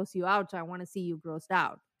going to gross you out, so I want to see you grossed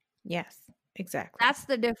out. Yes, exactly. That's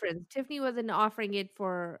the difference. Tiffany wasn't offering it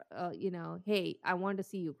for, hey, I want to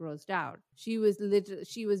see you grossed out. She was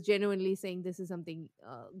genuinely saying this is something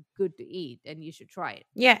good to eat and you should try it.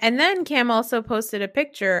 Yeah, and then Cam also posted a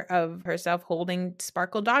picture of herself holding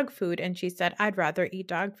Sparkle dog food, and she said, I'd rather eat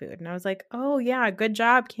dog food. And I was like, oh yeah, good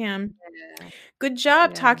job, Cam. Yeah. Good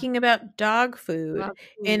job talking about dog food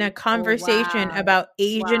in a conversation about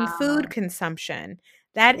Asian food consumption.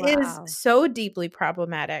 That is so deeply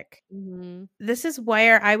problematic. Mm-hmm. This is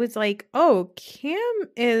where I was like, oh, Cam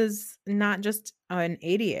is not just an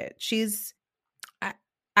idiot.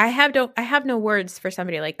 I have no words for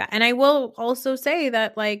somebody like that. And I will also say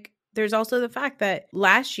that, like, there's also the fact that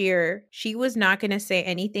last year she was not going to say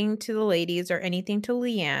anything to the ladies or anything to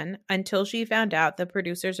Leanne until she found out the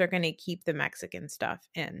producers are going to keep the Mexican stuff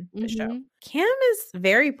in the show. Cam is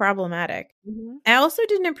very problematic. I also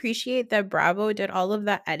didn't appreciate that Bravo did all of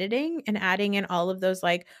that editing and adding in all of those,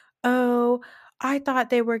 like, oh, I thought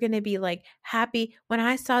they were going to be like happy. When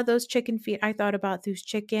I saw those chicken feet, I thought about those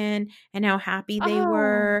chicken and how happy they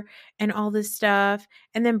were and all this stuff.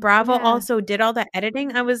 And then Bravo also did all the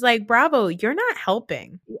editing. I was like, Bravo, you're not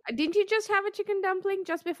helping. Didn't you just have a chicken dumpling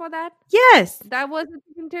just before that? Yes. That was a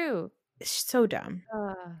chicken too. So dumb.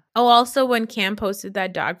 Oh, also when Cam posted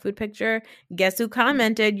that dog food picture, guess who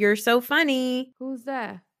commented, you're so funny. Who's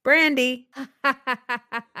that? Brandy.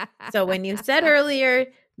 So when you said earlier,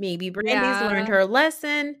 maybe Brandy's learned her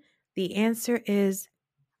lesson, the answer is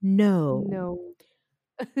no. No.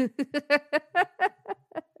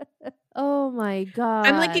 Oh my God.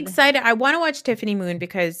 I'm like excited. I want to watch Tiffany Moon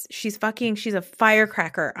because she's a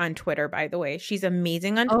firecracker on Twitter, by the way. She's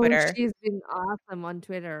amazing on Twitter. Oh, she's been awesome on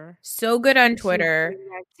Twitter. So good on Twitter.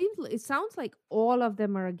 It sounds like all of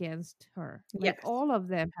them are against her. Like all of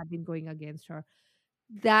them have been going against her.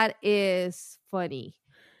 That is funny.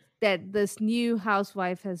 that this new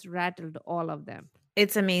housewife has rattled all of them.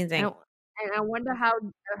 It's amazing. And I wonder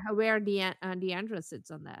where Deandra sits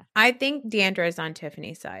on that. I think Deandra is on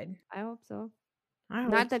Tiffany's side. I hope so. I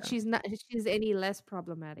hope Not that so. she's any less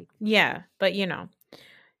problematic. Yeah, but you know.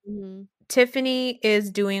 Mhm. Tiffany is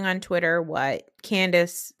doing on Twitter what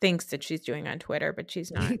Candace thinks that she's doing on Twitter, but she's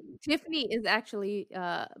not. Tiffany is actually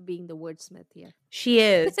being the wordsmith here. She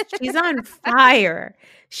is. She's on fire.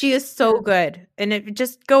 She is so good. And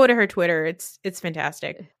just go to her Twitter. It's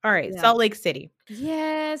fantastic. All right, Salt Lake City.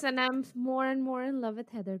 Yes, and I'm more and more in love with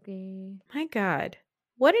Heather Gay. My God.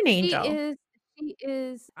 What an angel. She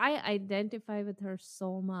is. I identify with her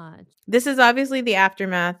so much. This is obviously the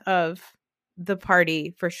aftermath of the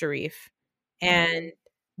party for Sharrieff. And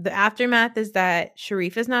the aftermath is that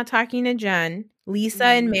Sharrieff is not talking to Jen. Lisa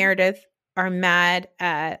and Meredith are mad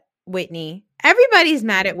at Whitney. Everybody's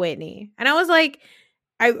mad at Whitney. And I was like,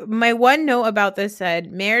 my one note about this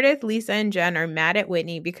said, Meredith, Lisa, and Jen are mad at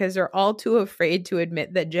Whitney because they're all too afraid to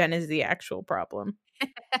admit that Jen is the actual problem.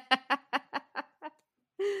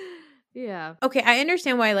 Yeah. Okay, I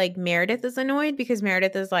understand why like Meredith is annoyed because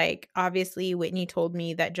Meredith is like, obviously Whitney told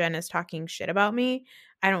me that Jen is talking shit about me.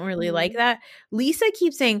 I don't really like that. Lisa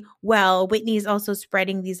keeps saying, well, Whitney's also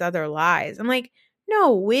spreading these other lies. I'm like,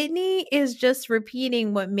 no, Whitney is just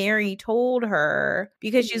repeating what Mary told her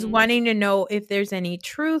because she's wanting to know if there's any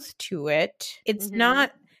truth to it. It's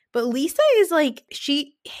not. But Lisa is like,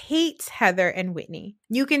 she hates Heather and Whitney.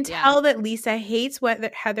 You can tell that Lisa hates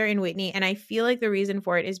Heather and Whitney. And I feel like the reason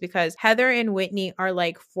for it is because Heather and Whitney are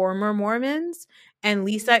like former Mormons. And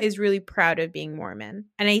Lisa is really proud of being Mormon.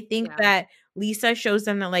 And I think that Lisa shows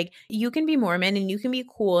them that like you can be Mormon and you can be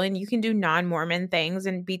cool and you can do non-Mormon things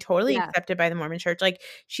and be totally accepted by the Mormon church. Like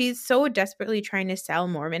she's so desperately trying to sell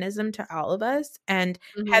Mormonism to all of us. And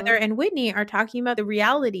Heather and Whitney are talking about the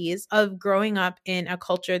realities of growing up in a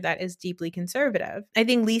culture that is deeply conservative. I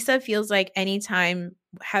think Lisa feels like anytime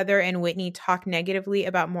Heather and Whitney talk negatively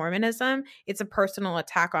about Mormonism, it's a personal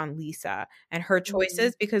attack on Lisa and her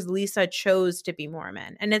choices because Lisa chose to be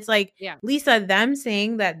Mormon. And it's like, Lisa, them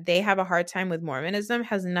saying that they have a hard time with Mormonism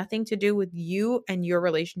has nothing to do with you and your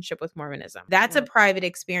relationship with Mormonism. That's a private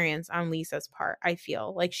experience on Lisa's part. I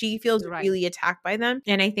feel like she feels really attacked by them.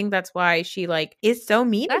 And I think that's why she like is so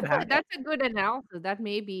mean about it. That's a good analysis. That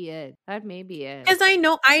may be it. Because I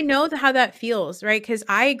know how that feels, right? Because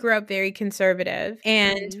I grew up very conservative.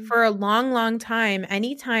 And for a long, long time,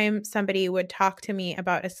 anytime somebody would talk to me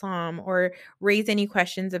about Islam or raise any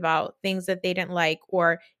questions about things that they didn't like,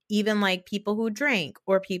 or even like people who drank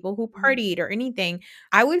or people who partied or anything,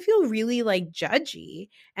 I would feel really like judgy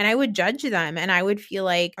and I would judge them. And I would feel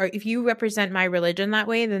like, or if you represent my religion that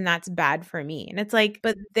way, then that's bad for me. And it's like,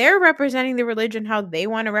 but they're representing the religion how they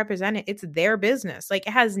want to represent it. It's their business. Like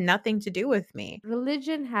it has nothing to do with me.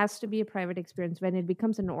 Religion has to be a private experience. When it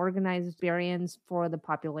becomes an organized experience for the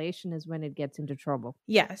population is when it gets into trouble.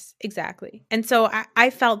 Yes, exactly. And so I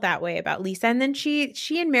felt that way about Lisa. And then she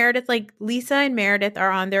and Meredith, like Lisa and Meredith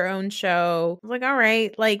are on their own show. I was like, all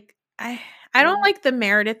right, like I don't like the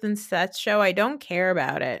Meredith and Seth show. I don't care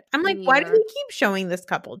about it. I'm like, why do you keep showing this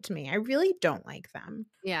couple to me? I really don't like them.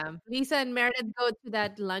 Yeah. Lisa and Meredith go to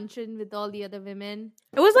that luncheon with all the other women.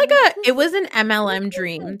 It was like it was an MLM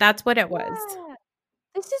dream. That's what it was. Yeah.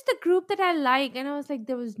 This is the group that I like. And I was like,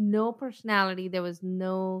 there was no personality. There was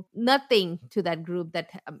nothing to that group that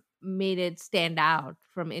made it stand out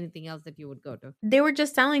from anything else that you would go to. They were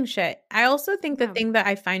just selling shit. I also think the thing that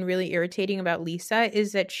I find really irritating about Lisa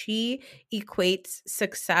is that she equates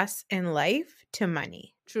success in life to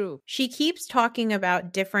money. True. She keeps talking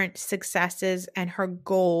about different successes and her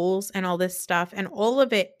goals and all this stuff. And all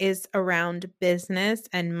of it is around business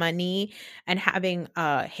and money and having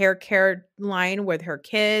a hair care line with her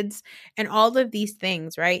kids and all of these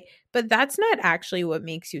things, right? But that's not actually what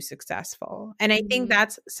makes you successful. And I think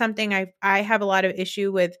that's something I have a lot of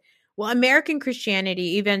issue with. Well, American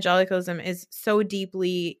Christianity, evangelicalism is so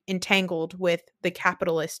deeply entangled with the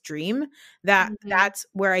capitalist dream that that's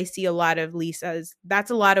where I see a lot of Lisa's. That's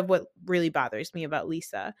a lot of what really bothers me about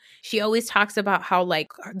Lisa. She always talks about how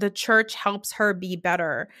like the church helps her be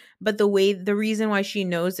better. But the reason why she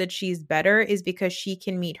knows that she's better is because she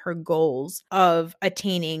can meet her goals of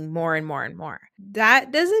attaining more and more and more.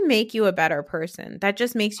 That doesn't make you a better person. That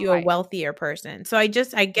just makes you a wealthier person. So I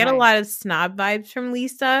get a lot of snob vibes from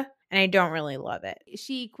Lisa. And I don't really love it.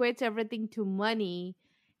 She equates everything to money.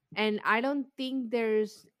 And I don't think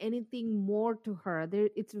there's anything more to her.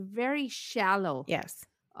 It's very shallow. Yes.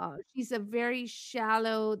 She's a very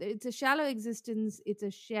shallow. It's a shallow existence. It's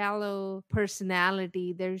a shallow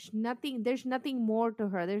personality. There's nothing more to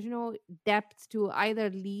her. There's no depth to either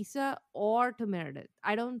Lisa or to Meredith.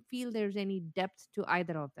 I don't feel there's any depth to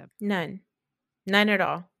either of them. None at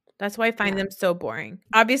all. That's why I find Yeah. them so boring.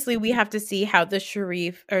 Obviously, we have to see how the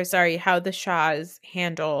how the Shaws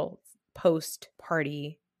handle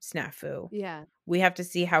post-party snafu. Yeah. We have to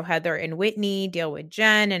see how Heather and Whitney deal with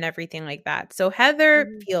Jen and everything like that. So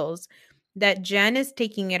Heather feels that Jen is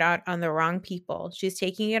taking it out on the wrong people. She's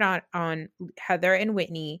taking it out on Heather and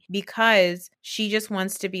Whitney because she just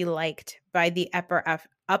wants to be liked by the upper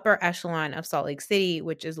echelon of Salt Lake City,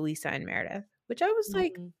 which is Lisa and Meredith. Which I was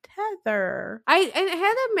like, Heather. And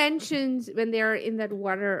Heather mentions when they're in that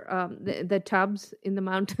water, the tubs in the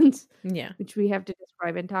mountains, Yeah, which we have to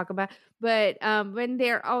describe and talk about. But when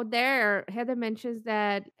they're out there, Heather mentions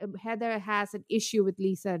that Heather has an issue with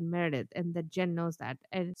Lisa and Meredith, and that Jen knows that.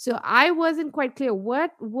 And so I wasn't quite clear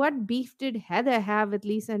what beef did Heather have with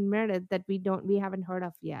Lisa and Meredith that we haven't heard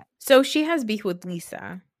of yet. So she has beef with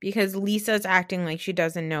Lisa because Lisa's acting like she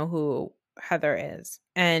doesn't know who Heather is.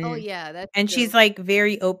 And that's and true. she's like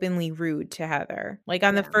very openly rude to Heather. Like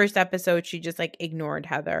on the first episode, she just like ignored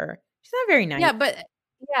Heather. She's not very nice.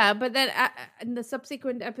 But then in the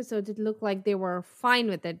subsequent episodes, it looked like they were fine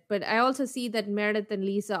with it. But I also see that Meredith and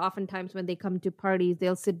Lisa, oftentimes when they come to parties,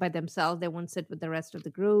 they'll sit by themselves. They won't sit with the rest of the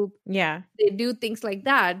group. Yeah. They do things like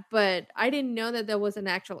that. But I didn't know that there was an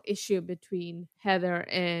actual issue between Heather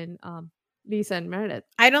and Lisa and Meredith.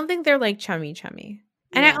 I don't think they're like chummy.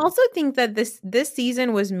 And I also think that this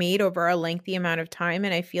season was made over a lengthy amount of time,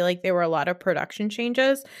 and I feel like there were a lot of production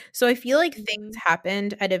changes. So I feel like things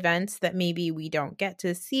happened at events that maybe we don't get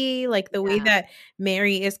to see, like the way that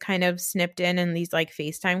Mary is kind of snipped in these like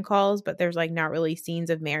FaceTime calls, but there's like not really scenes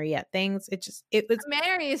of Mary at things. It was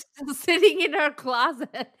Mary is still sitting in her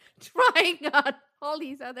closet trying on all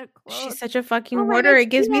these other clothes. She's such a fucking hoarder. It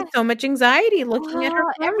gives me so much anxiety looking at her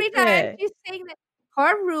closet. Every time she's saying that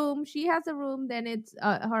her room, she has a room, then it's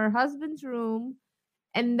her husband's room,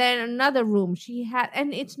 and then another room she had,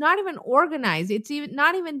 and it's not even organized. It's even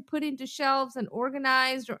not even put into shelves and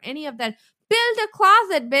organized or any of that. Build a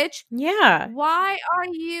closet, bitch. Yeah. Why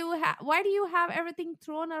do you have everything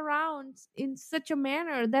thrown around in such a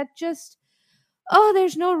manner that just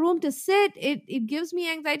there's no room to sit. It gives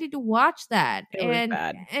me anxiety to watch that.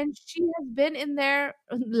 And she has been in there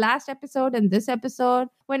last episode and this episode.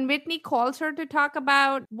 When Whitney calls her to talk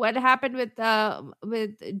about what happened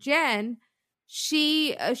with Jen,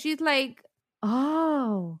 she's like,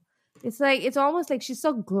 oh, it's almost like she's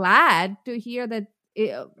so glad to hear that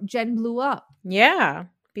Jen blew up. Yeah.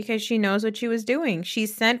 Because she knows what she was doing. She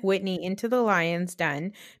sent Whitney into the lion's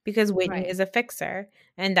den because Whitney is a fixer.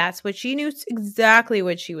 And that's what she knew exactly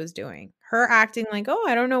what she was doing. Her acting like, oh,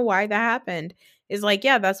 I don't know why that happened is like,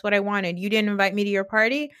 yeah, that's what I wanted. You didn't invite me to your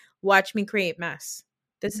party. Watch me create mess.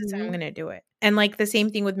 This is how I'm going to do it. And like the same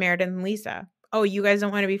thing with Meredith and Lisa. Oh, you guys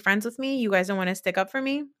don't want to be friends with me? You guys don't want to stick up for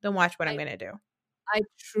me? Then watch what I'm going to do. I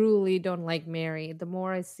truly don't like Mary. The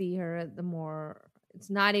more I see her, the more... It's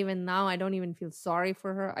not even now. I don't even feel sorry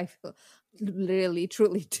for her. I feel really,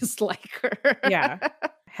 truly dislike her. Yeah.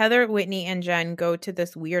 Heather, Whitney, and Jen go to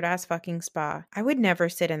this weird ass fucking spa. I would never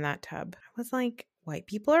sit in that tub. I was like, white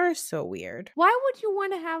people are so weird. Why would you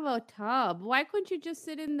want to have a tub? Why couldn't you just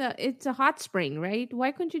sit in it's a hot spring, right?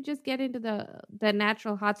 Why couldn't you just get into the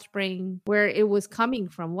natural hot spring where it was coming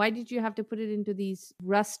from? Why did you have to put it into these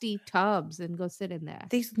rusty tubs and go sit in there?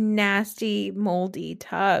 These nasty, moldy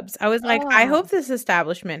tubs. I was like, I hope this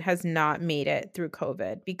establishment has not made it through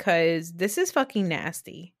COVID because this is fucking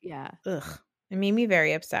nasty. Yeah. Ugh. It made me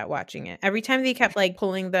very upset watching it. Every time they kept like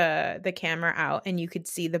pulling the camera out and you could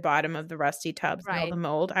see the bottom of the rusty tubs and all the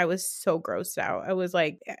mold, I was so grossed out. I was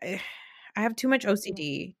like, I have too much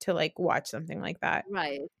OCD to like watch something like that.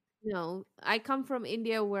 Right. No, I come from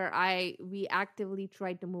India where we actively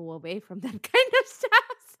tried to move away from that kind of stuff.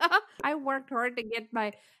 So I worked hard to get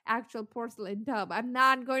my actual porcelain tub. I'm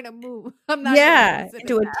not going to move. I'm not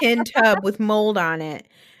to a tin tub with mold on it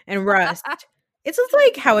and rust. It's just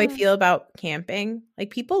like how I feel about camping.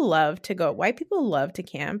 Like white people love to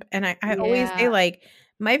camp. And I always say like,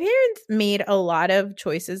 my parents made a lot of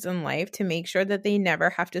choices in life to make sure that they never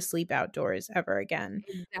have to sleep outdoors ever again.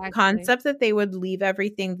 Exactly. The concept that they would leave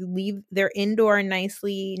their indoor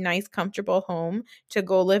nice, comfortable home to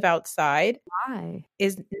go live outside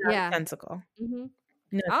is nonsensical. Mm-hmm.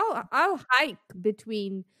 No. I'll hike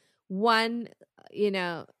between one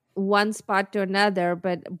spot to another,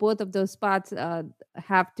 but both of those spots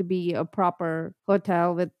have to be a proper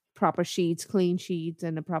hotel with proper sheets, clean sheets,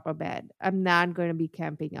 and a proper bed. I'm not going to be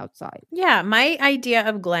camping outside. Yeah, my idea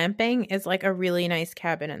of glamping is like a really nice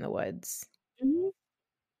cabin in the woods. Mhm.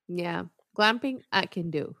 Yeah, glamping I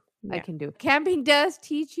can do. I Yeah. can do. Camping does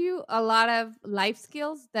teach you a lot of life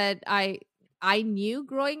skills that I knew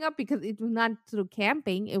growing up, because it was not through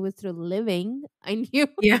camping, it was through living. I knew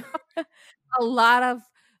Yeah. a lot of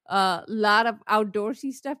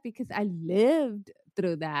outdoorsy stuff because I lived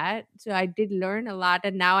through that. So I did learn a lot,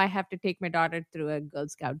 and now I have to take my daughter through a Girl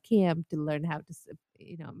Scout camp to learn how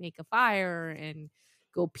to make a fire and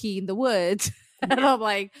go pee in the woods. And I'm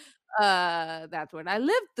like, that's what I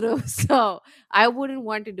lived through. So I wouldn't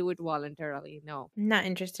want to do it voluntarily. No. Not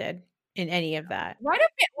interested in any of that. Why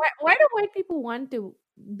do white people want to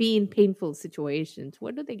be in painful situations?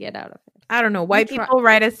 What do they get out of it? I don't know. White people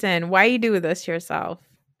write us in. Why you do this to yourself?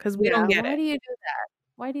 Because we don't get it. Why do you do that?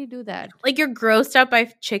 Why do you do that? Like, you're grossed out by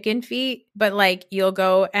chicken feet, but like you'll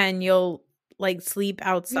go and you'll like sleep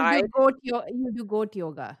outside. You do goat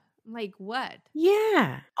yoga. Like what?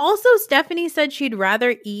 Yeah. Also, Stephanie said she'd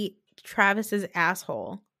rather eat Travis's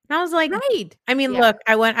asshole. And I was like, right. I mean, look,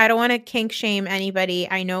 I don't want to kink shame anybody.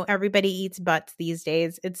 I know everybody eats butts these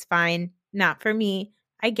days. It's fine. Not for me.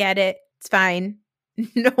 I get it. It's fine.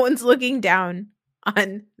 No one's looking down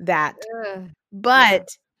on that. But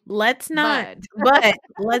let's not. But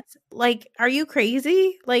let's, like, are you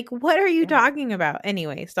crazy? Like, what are you talking about?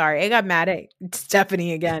 Anyway, sorry. I got mad at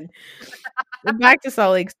Stephanie again. We're back to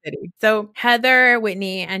Salt Lake City. So Heather,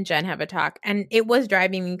 Whitney, and Jen have a talk. And it was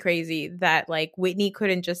driving me crazy that like Whitney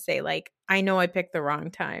couldn't just say like, I know I picked the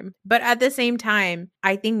wrong time. But at the same time,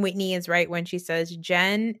 I think Whitney is right when she says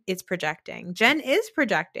Jen is projecting. Jen is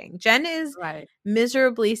projecting. Jen is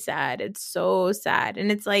miserably sad. It's so sad.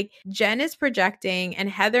 And it's like Jen is projecting and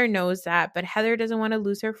Heather knows that, but Heather doesn't want to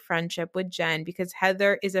lose her friendship with Jen because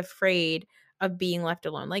Heather is afraid of being left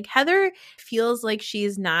alone. Like Heather feels like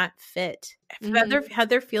she's not fit.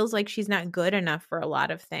 Heather feels like she's not good enough for a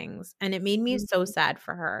lot of things. And it made me so sad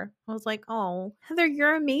for her. I was like, oh, Heather,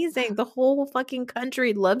 you're amazing. The whole fucking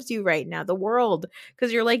country loves you right now. The world.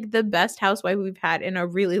 Because you're like the best housewife we've had in a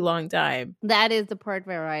really long time. That is the part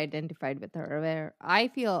where I identified with her, where I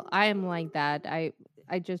feel I am like that.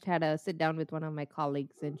 I just had a sit down with one of my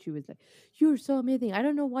colleagues and she was like, you're so amazing. I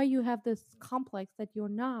don't know why you have this complex that you're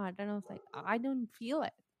not. And I was like, I don't feel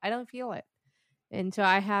it. I don't feel it. And so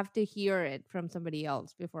I have to hear it from somebody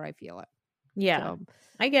else before I feel it. Yeah. So,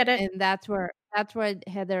 I get it. And that's where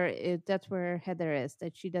Heather is,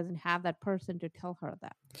 that she doesn't have that person to tell her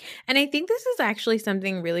that. And I think this is actually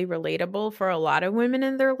something really relatable for a lot of women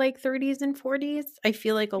in their like 30s and 40s. I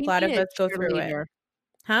feel like a lot of us go through it.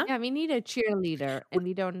 Huh? Yeah, we need a cheerleader and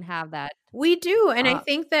we don't have that. We do. And I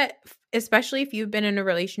think that especially if you've been in a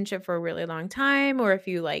relationship for a really long time, or if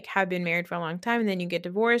you like have been married for a long time and then you get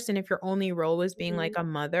divorced, and if your only role was being like a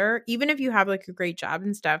mother, even if you have like a great job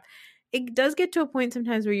and stuff, it does get to a point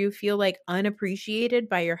sometimes where you feel like unappreciated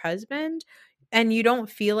by your husband and you don't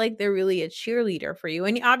feel like they're really a cheerleader for you.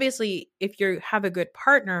 And obviously, if you have a good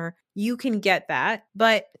partner, you can get that.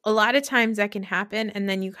 But a lot of times that can happen. And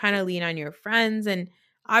then you kind of lean on your friends. And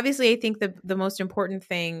obviously, I think the most important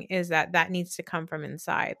thing is that needs to come from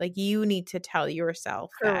inside. Like you need to tell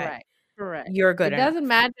yourself that you're good enough. It doesn't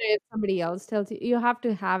matter if somebody else tells you. You have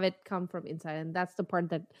to have it come from inside, and that's the part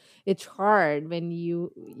that it's hard when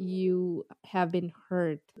you have been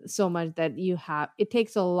hurt so much that it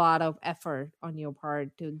takes a lot of effort on your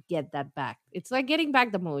part to get that back. It's like getting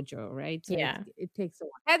back the mojo, right? So yeah, it takes a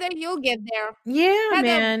while. Heather, you'll get there. Yeah, Heather,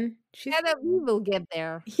 man. Heather, we will get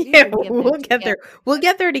there. Yeah, we'll get there. We'll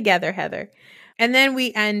get there together, Heather. And then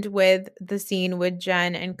we end with the scene with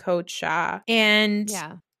Jen and Coach Shah, and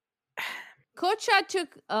Coach Shah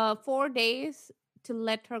took 4 days to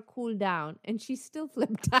let her cool down, and she still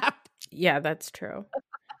flipped out. Yeah, that's true.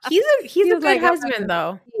 He's a good husband,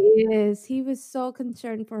 though. He is. He was so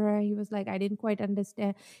concerned for her. He was like, I didn't quite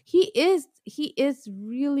understand. He is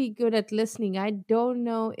really good at listening. I don't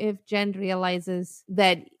know if Jen realizes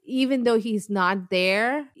that even though he's not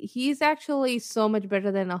there, he's actually so much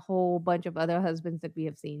better than a whole bunch of other husbands that we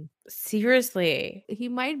have seen. Seriously. He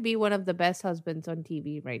might be one of the best husbands on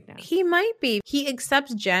TV right now. He might be. He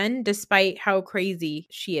accepts Jen despite how crazy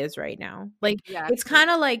she is right now. Like, it's kind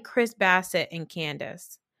of like Chris Bassett and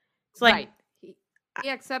Candace. It's like he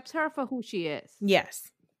accepts her for who she is. Yes.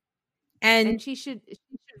 And she should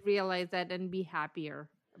realize that and be happier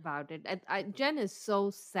about it. Jen is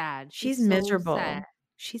so sad. She's miserable. Sad.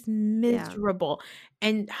 She's miserable. Yeah.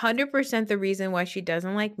 And 100% the reason why she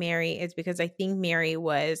doesn't like Mary is because I think Mary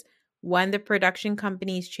was, when the production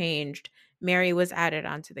companies changed, Mary was added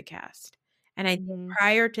onto the cast. And I think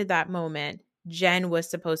prior to that moment, Jen was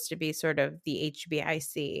supposed to be sort of the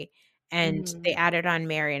HBIC, and they added on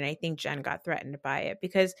Mary, and I think Jen got threatened by it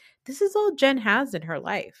because this is all Jen has in her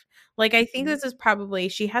life. Like, I think this is probably,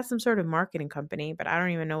 she has some sort of marketing company, but I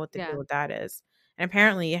don't even know what the deal with that is. And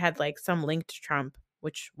apparently it had like some link to Trump,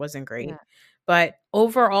 which wasn't great. Yeah. But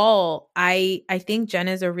overall, I think Jen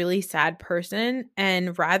is a really sad person,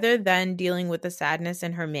 and rather than dealing with the sadness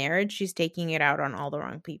in her marriage, she's taking it out on all the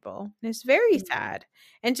wrong people. And it's very sad.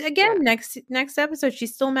 And again, next episode,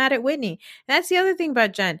 she's still mad at Whitney. And that's the other thing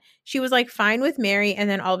about Jen. She was like fine with Mary, and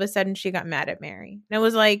then all of a sudden she got mad at Mary. And it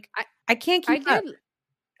was like, I can't keep up.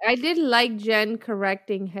 I did like Jen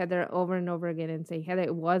correcting Heather over and over again and saying, Heather,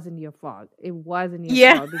 it wasn't your fault. It wasn't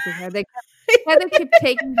your fault, because Heather kept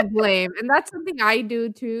taking the blame. And that's something I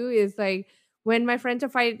do too, is like when my friends are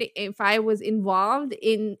fighting, if I was involved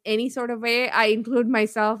in any sort of way, I include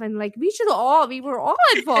myself and like, we were all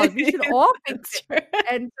at fault. We should all fix it.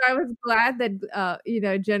 And so I was glad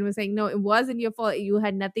that, Jen was saying, no, it wasn't your fault. You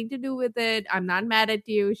had nothing to do with it. I'm not mad at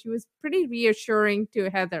you. She was pretty reassuring to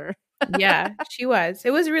Heather. Yeah, she was. It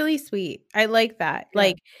was really sweet. I like that. Yeah.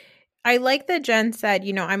 Like, I like that Jen said,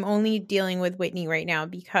 I'm only dealing with Whitney right now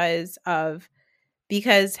because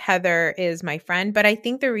Heather is my friend. But I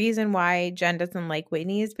think the reason why Jen doesn't like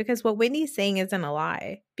Whitney is because what Whitney's saying isn't a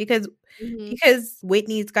lie. Because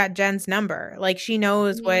Whitney's got Jen's number. Like, she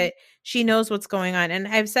knows what's going on. And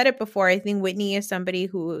I've said it before. I think Whitney is somebody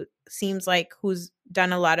who seems like who's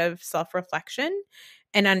done a lot of self-reflection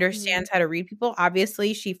and understands how to read people.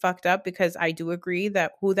 Obviously, she fucked up, because I do agree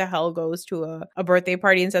that who the hell goes to a birthday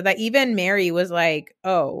party and said that. Even Mary was like,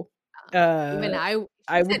 oh, Mary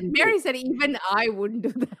said even I wouldn't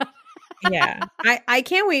do that. Yeah. I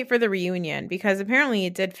can't wait for the reunion, because apparently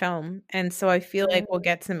it did film. And so I feel like we'll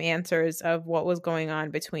get some answers of what was going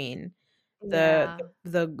on between the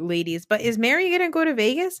ladies. But is Mary going to go to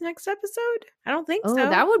Vegas next episode? I don't think so.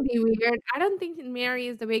 That would be weird. I don't think Mary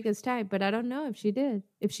is the Vegas type, but I don't know if she did.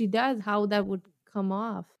 If she does, how that would come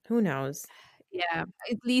off. Who knows? Yeah.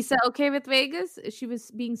 Is Lisa okay with Vegas? She was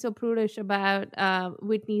being so prudish about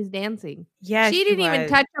Whitney's dancing. Yeah, she didn't even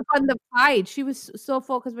touch up on the fight. She was so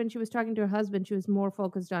focused when she was talking to her husband. She was more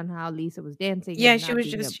focused on how Lisa was dancing. Yeah, she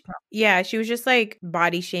was just like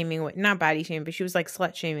body shaming, not body shaming, but she was like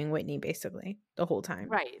slut shaming Whitney basically the whole time.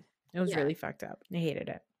 Right. It was really fucked up. I hated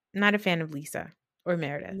it. I'm not a fan of Lisa or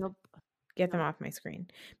Meredith. Nope. Get them off my screen.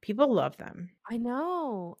 People love them. I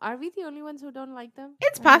know. Are we the only ones who don't like them?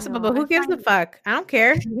 It's possible, but who gives a fuck? I don't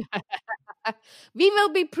care. We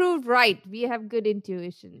will be proved right. We have good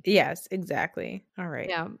intuition. Yes, exactly. All right.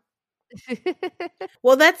 Yeah.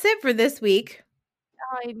 Well, that's it for this week.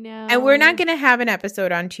 I know. And we're not going to have an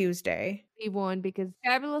episode on Tuesday. We won't, because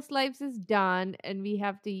Fabulous Lives is done, and we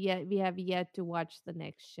have yet to watch the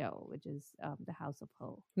next show, which is The House of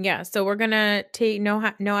Hope. Yeah, so we're gonna take no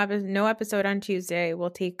episode on Tuesday. We'll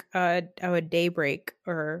take a day break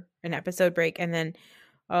or an episode break, and then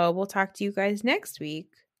we'll talk to you guys next week.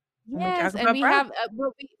 Yes, and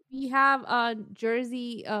we have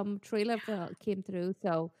Jersey trailer came through,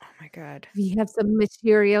 so oh my god, we have some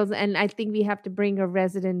materials, and I think we have to bring a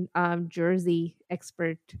resident Jersey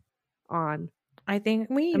expert on. I think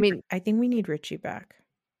we need Richie back.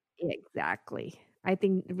 Exactly. I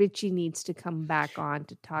think Richie needs to come back on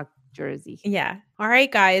to talk Jersey. Yeah. All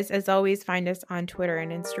right, guys. As always, find us on Twitter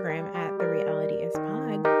and Instagram at The Reality